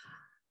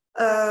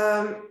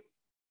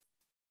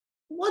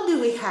 What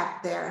do we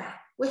have there?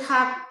 We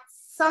have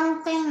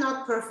something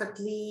not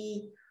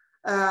perfectly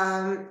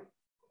balanced,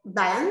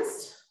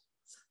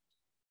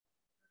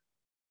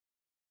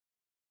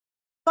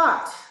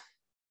 but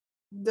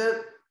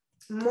the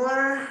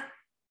more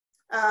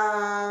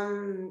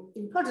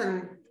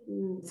important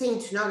thing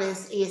to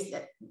notice is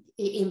that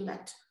the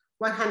impact,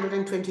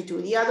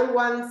 122. The other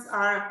ones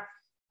are,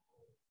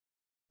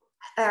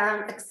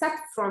 except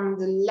from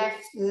the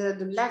left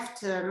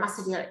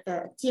masseter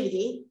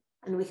activity,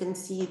 and we can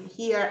see it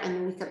here,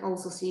 and we can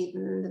also see it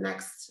in the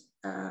next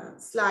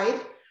slide.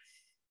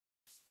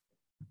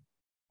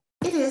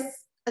 It is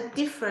a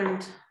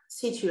different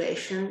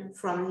situation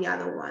from the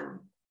other one.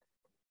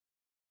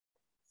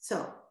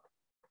 So,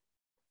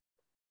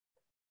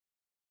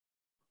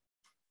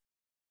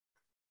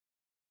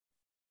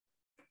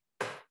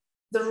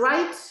 the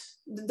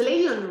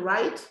lady on the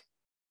right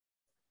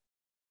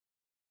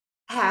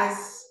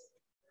has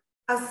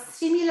a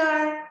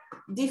similar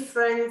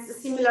difference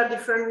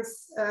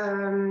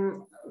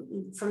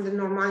from the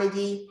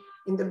normality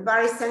in the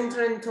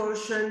barycenter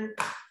torsion,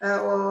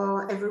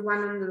 or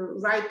everyone on the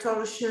right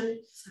torsion,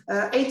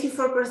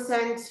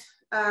 84%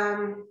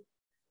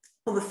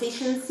 of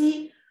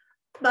efficiency,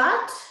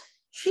 but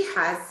she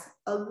has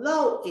a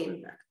low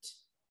impact,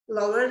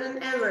 lower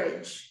than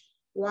average.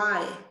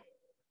 Why?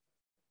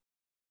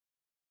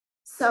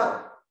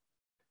 So,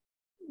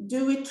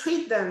 do we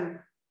treat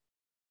them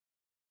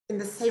in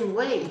the same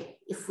way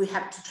if we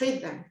have to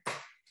treat them?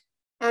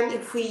 And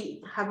if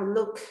we have a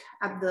look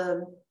at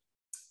the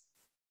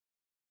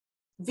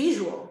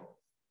visual,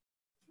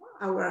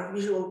 our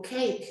visual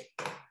cake,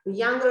 the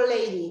younger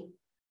lady,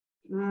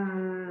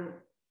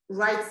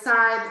 right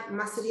side,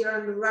 masseter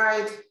on the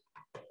right,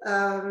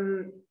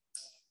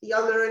 the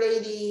other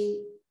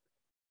lady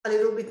a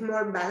little bit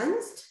more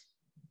balanced.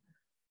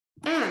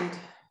 And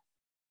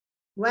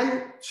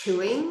when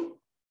chewing,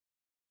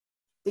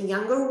 the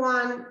younger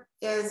one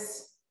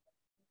is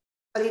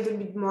a little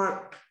bit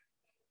more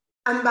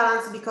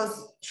unbalanced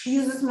because she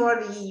uses more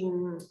the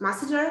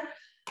masseter.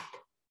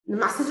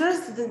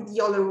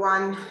 The other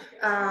one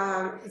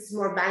is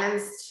more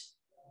balanced.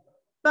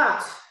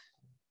 But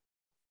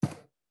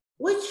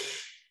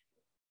which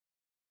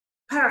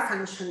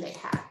parafunction they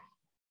have?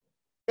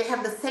 They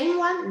have the same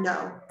one?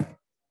 No.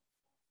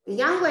 The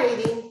young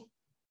lady,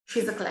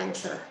 she's a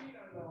clencher.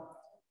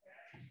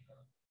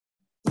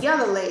 The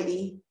other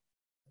lady,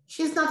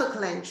 she's not a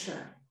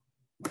clencher,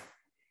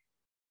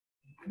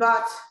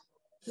 but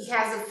he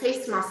has a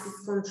face muscle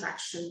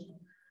contraction.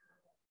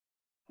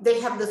 They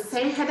have the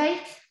same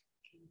headache,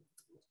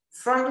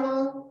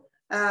 frontal,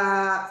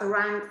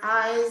 around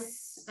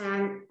eyes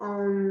and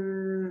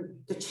on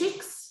the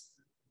cheeks.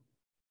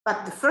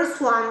 But the first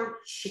one,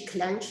 she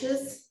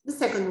clenches. The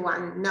second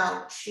one,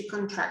 no, she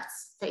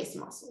contracts face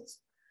muscles.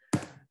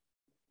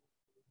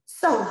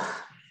 So,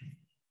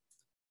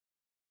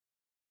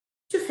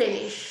 to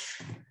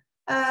finish,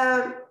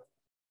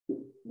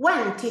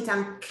 when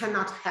Teethan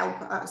cannot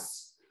help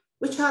us,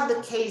 which are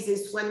the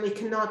cases when we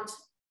cannot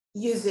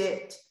use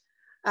it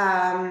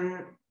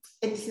and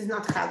this is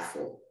not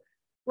helpful?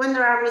 When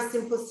there are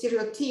missing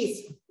posterior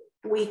teeth,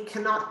 we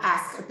cannot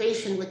ask a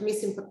patient with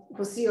missing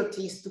posterior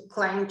teeth to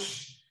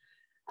clench.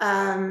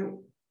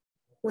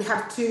 We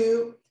have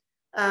to,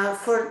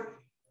 for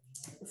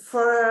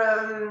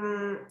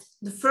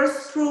the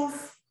first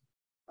proof,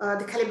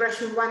 the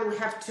calibration one, we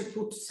have to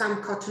put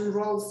some cotton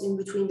rolls in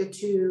between the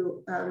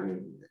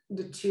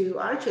two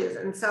arches.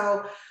 And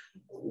so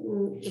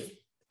if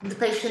the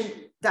patient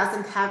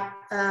doesn't have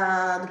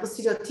the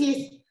posterior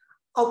teeth,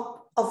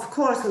 of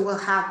course we will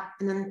have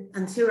an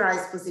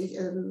anteriorized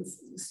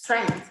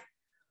strength.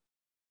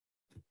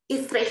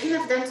 If patient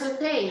have dental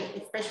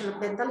pain,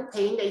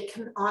 they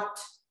cannot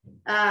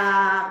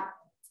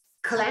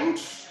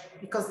clench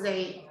because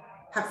they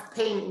have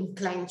pain in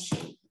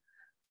clenching.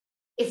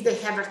 If they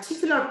have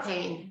articular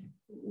pain,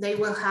 they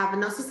will have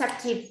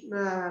nociceptive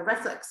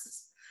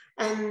reflexes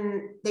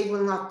and they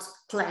will not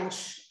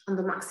clench on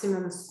the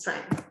maximum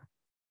strength.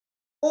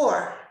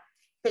 Or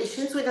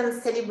patients with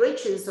unsteady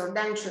bridges or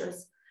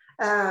dentures,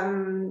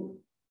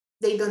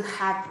 they don't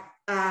have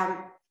a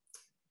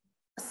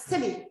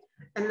steady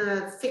and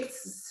a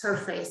fixed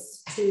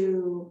surface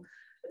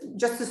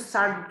just to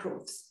start the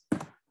proofs.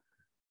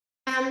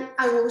 And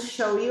I will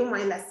show you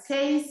my last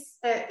case.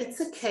 It's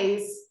a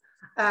case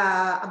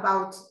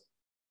about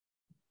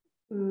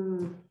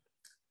the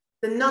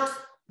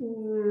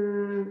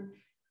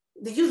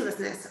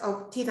uselessness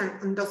of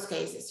Teethan in those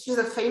cases. She's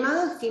a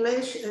female,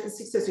 she's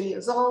 63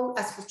 years old,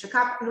 asks for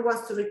checkup and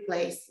wants to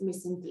replace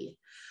missing teeth.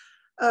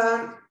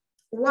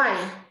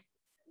 Why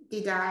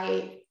did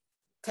I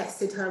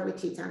tested her with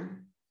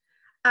Teethan?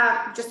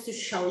 Just to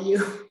show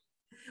you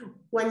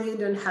when you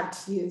don't have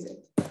to use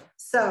it.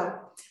 So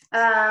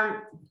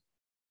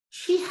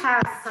she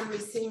has some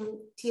missing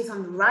teeth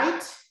on the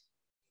right,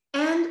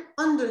 and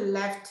on the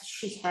left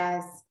she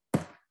has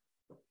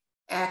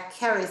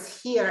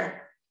caries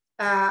here.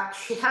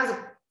 She has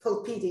a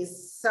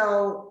pulpitis,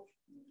 so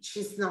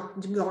she's not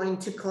going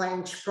to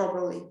clench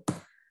properly.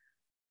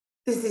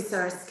 This is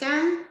our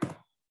scan.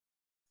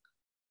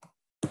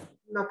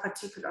 No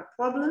particular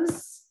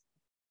problems.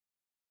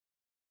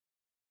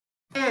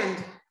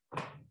 And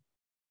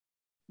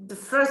the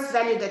first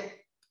value that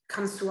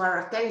comes to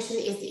our attention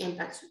is the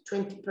impact,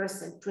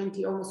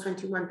 20%, almost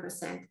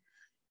 21%.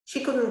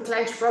 She couldn't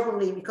clench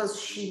properly because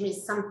she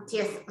missed some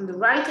teeth on the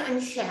right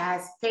and she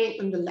has pain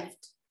on the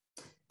left.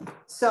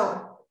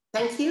 So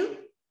thank you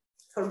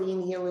for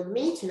being here with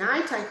me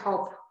tonight. I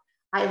hope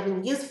I've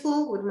been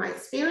useful with my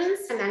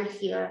experience, and I'm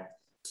here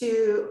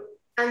to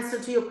answer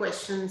to your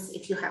questions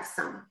if you have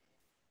some.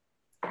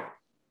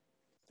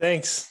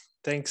 Thanks,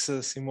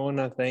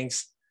 Simona.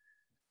 Thanks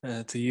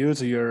to you,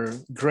 to your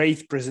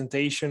great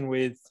presentation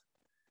with,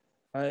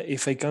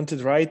 if I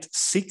counted right,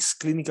 6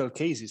 clinical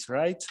cases,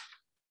 right?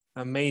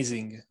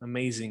 Amazing,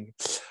 amazing.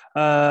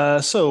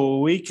 So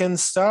we can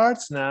start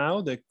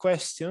now the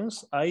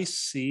questions. I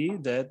see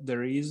that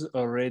there is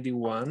already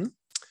one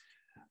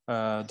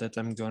that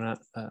I'm gonna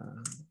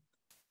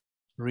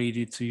read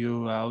it to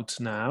you out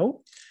now.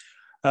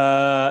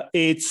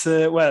 It's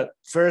well,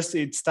 first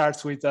it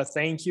starts with a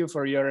thank you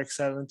for your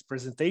excellent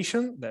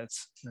presentation.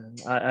 That's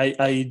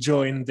I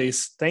join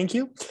this. Thank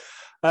you.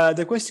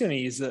 The question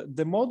is,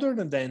 the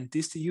modern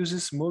dentist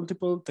uses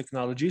multiple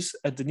technologies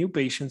at the new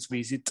patient's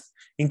visit,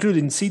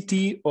 including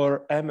CT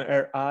or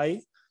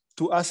MRI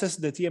to assess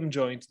the TM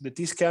joint, the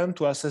T-scan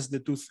to assess the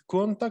tooth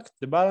contact,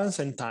 the balance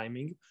and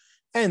timing,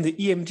 and the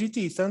EMG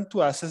Teethan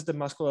to assess the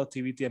muscular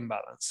activity and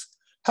balance.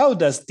 How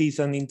does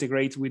Teethan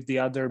integrate with the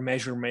other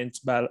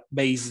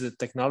measurement-based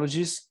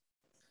technologies?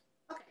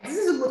 Okay, this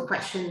is a good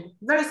question,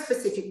 very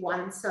specific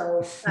one.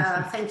 So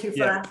thank you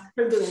for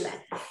doing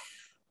that.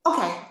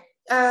 Okay,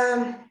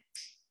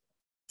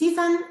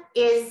 Teethan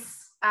is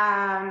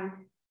a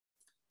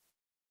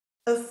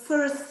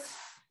first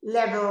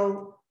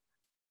level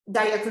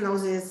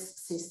diagnosis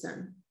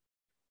system.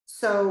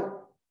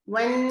 So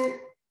when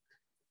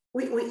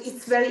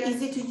it's very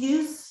easy to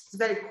use, it's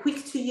very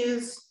quick to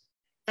use,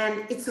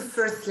 and it's a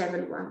first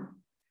level one.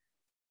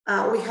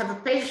 We have a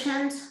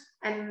patient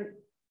and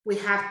we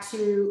have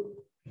to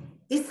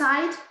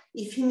decide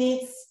if he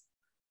needs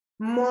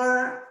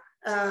more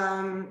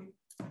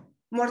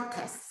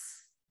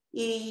tests,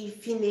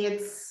 if he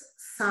needs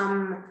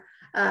some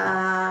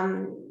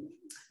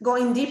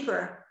going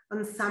deeper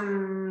on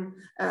some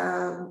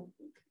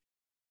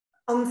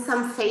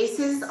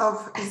phases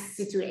of his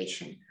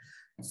situation.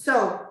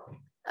 So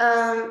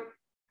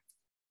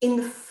in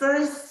the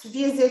first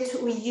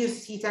visit, we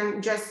use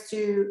Teethan just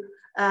to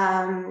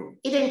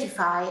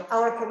identify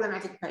our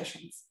problematic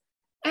patients.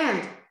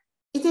 And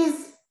it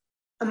is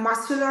a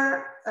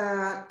muscular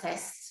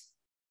test.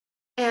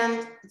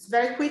 And it's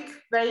very quick,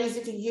 very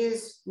easy to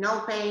use,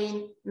 no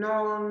pain,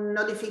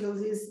 no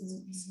difficulties,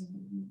 it's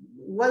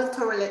well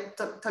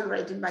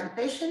tolerated by the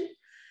patient.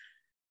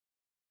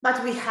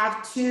 But we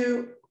have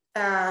to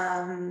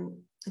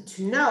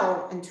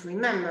know and to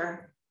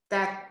remember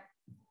that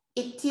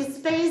it is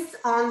based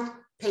on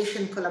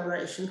patient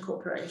collaboration,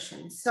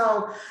 cooperation.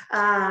 So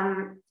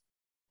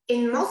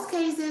in most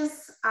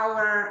cases,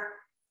 our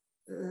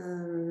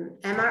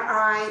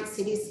MRI,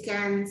 CT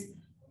scans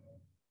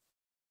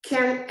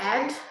can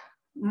add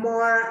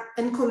more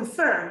and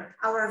confirm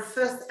our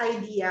first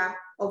idea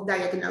of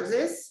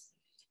diagnosis.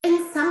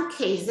 In some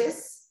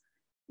cases,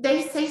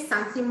 they say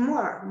something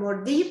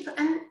more deep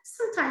and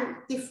sometimes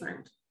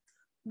different.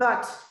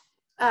 But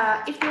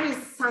if there is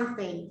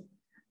something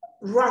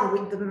wrong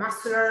with the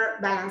muscular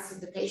balance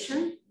of the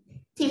patient,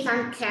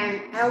 Teethan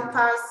can help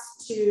us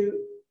to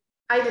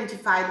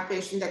identify the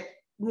patient that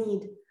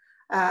need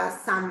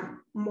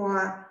some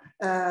more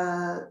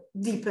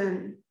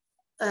deepen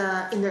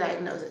in the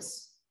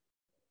diagnosis.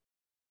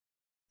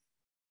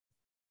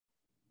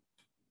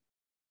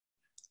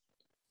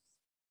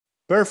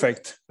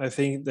 Perfect. I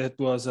think that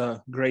was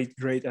a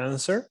great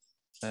answer.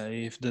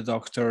 If the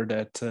doctor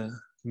that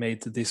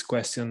made this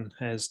question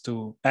has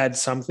to add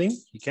something,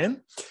 he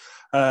can.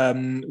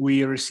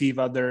 We receive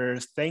other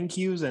thank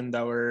yous and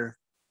our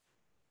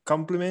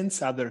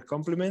compliments, other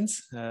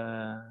compliments.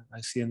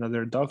 I see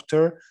another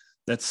doctor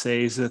that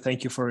says,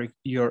 thank you for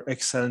your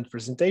excellent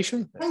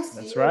presentation.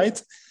 That's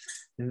right,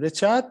 in the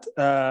chat.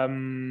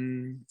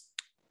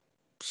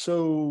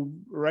 So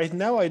right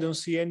now I don't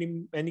see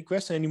any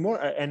question anymore.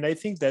 And I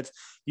think that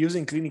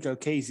using clinical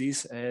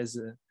cases as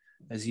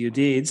you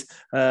did,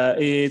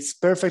 it's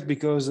perfect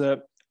because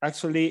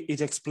actually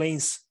it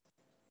explains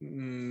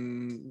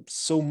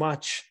so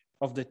much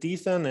of the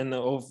Teethan and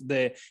of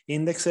the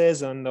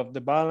indexes and of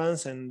the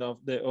balance and of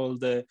all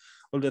the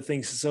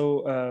things.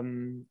 So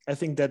I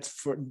think that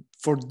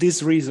for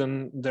this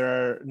reason there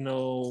are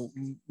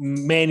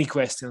many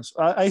questions.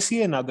 I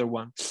see another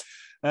one.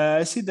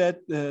 I see that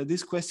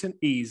this question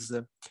is,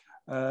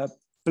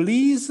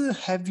 please,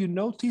 have you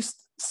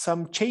noticed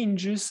some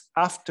changes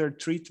after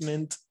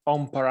treatment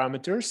on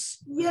parameters?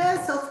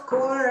 Yes, of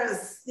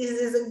course. This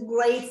is a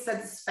great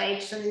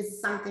satisfaction. It's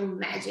something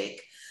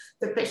magic.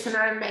 The patients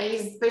are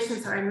amazed.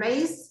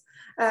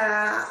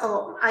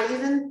 Oh, I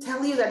didn't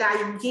tell you that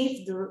I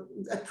give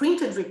a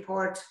printed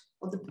report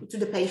to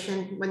the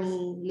patient when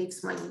he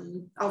leaves my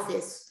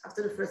office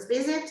after the first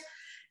visit.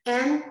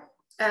 And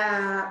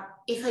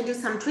if I do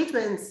some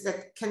treatments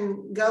that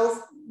can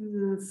go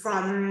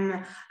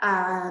from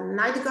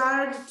night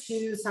guard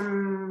to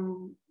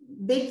some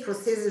big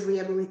prosthesis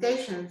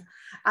rehabilitation,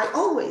 I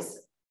always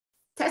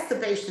test the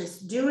patients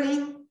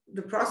during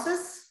the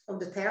process of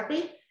the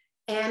therapy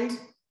and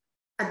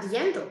at the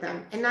end of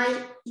them. And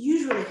I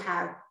usually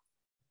have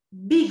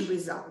big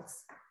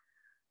results.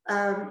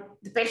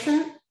 The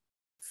patient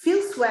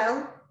feels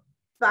well,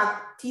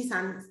 but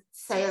Teethan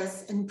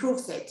says and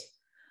proves it.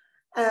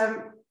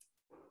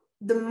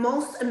 The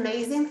most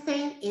amazing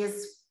thing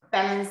is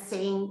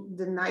balancing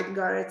the night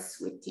guards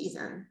with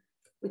Teethan.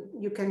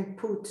 You can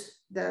put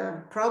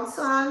the probes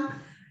on,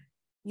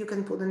 you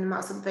can put in the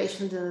mouth of the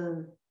patient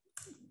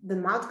the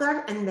mouth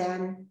guard, and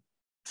then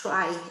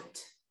try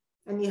it.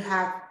 And you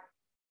have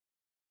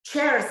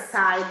chair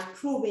side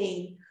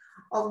proving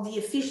of the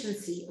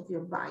efficiency of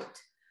your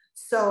bite.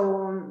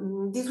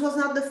 So this was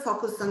not the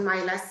focus on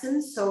my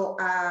lesson. So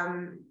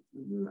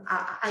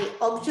I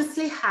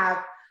obviously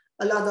have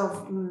a lot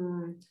of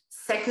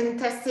second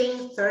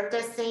testing, third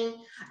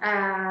testing.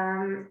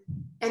 And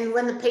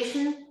when the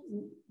patient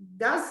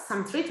does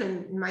some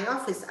treatment in my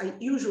office, I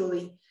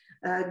usually,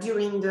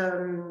 during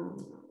the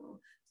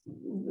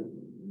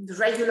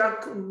regular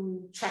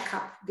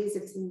checkup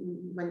visits,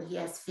 when he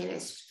has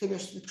finished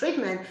the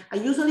treatment, I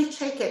usually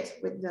check it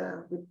with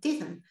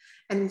Teethan.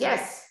 And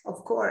yes,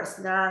 of course,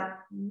 there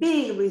are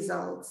big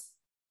results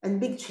and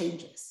big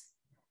changes.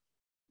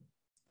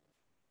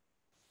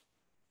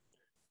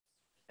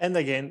 And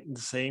again,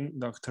 the same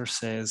doctor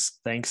says,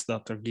 thanks,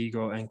 Dr.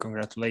 Ghigo, and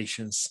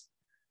congratulations.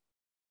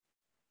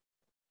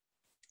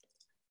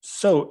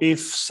 So if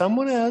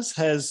someone else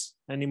has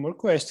any more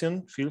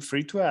questions, feel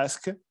free to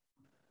ask.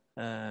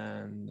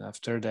 And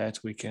after that,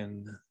 we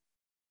can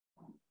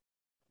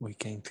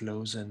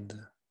close and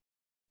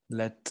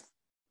let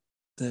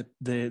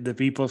the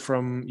people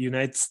from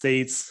United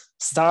States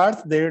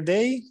start their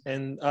day,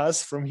 and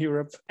us from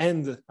Europe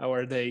end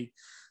our day,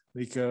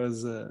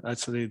 because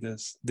actually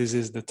this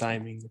is the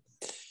timing.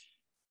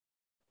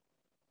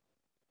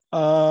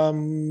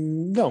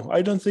 No,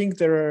 I don't think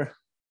there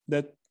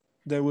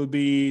will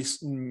be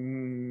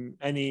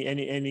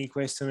any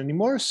question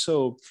anymore.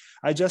 So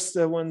I just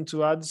want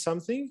to add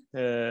something.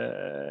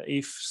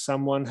 If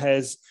someone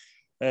has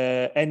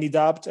any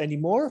doubt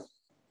anymore,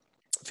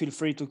 feel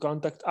free to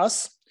contact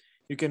us.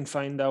 You can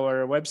find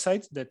our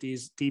website, that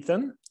is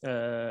Teethan.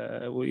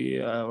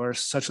 Our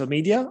social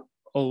media,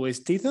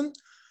 always Teethan.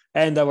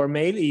 And our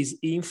mail is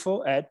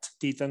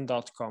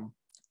info@teethan.com.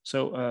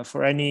 So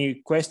for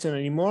any question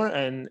anymore,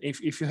 and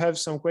if you have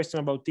some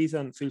question about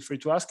Teethan, feel free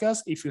to ask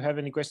us. If you have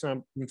any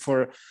question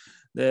for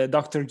the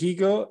Dr.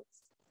 Ghigo,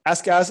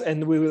 ask us,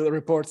 and we will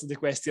report the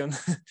question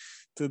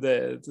to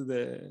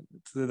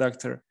the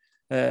doctor.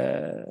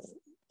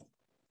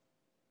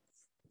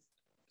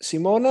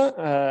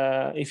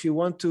 Simona, if you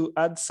want to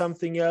add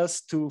something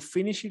else to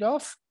finish it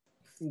off.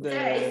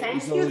 Okay,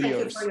 thank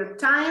you for your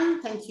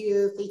time. Thank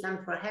you,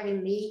 Teethan, for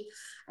having me.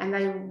 And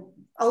I'm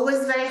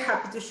always very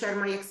happy to share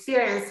my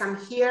experience. I'm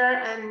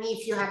here, and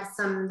if you have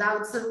some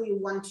doubts or you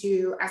want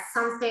to ask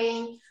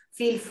something,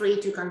 feel free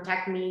to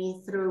contact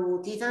me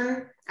through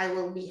Teethan. I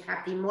will be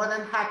more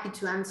than happy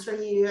to answer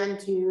you,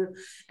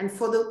 and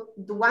for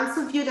the ones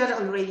of you that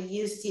already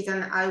use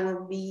Teethan, I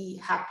will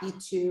be happy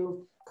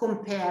to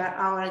compare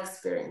our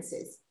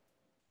experiences.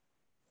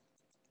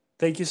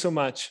 Thank you so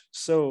much.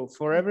 So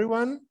for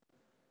everyone,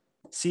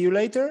 see you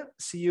later.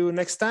 See you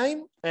next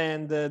time.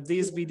 And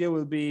this video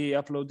will be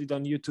uploaded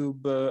on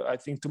YouTube, I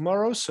think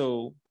tomorrow.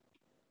 So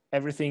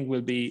everything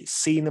will be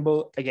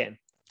seeable again.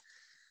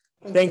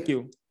 Thank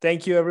you.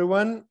 Thank you,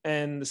 everyone.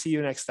 And see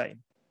you next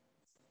time.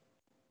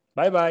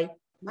 Bye-bye.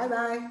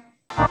 Bye-bye.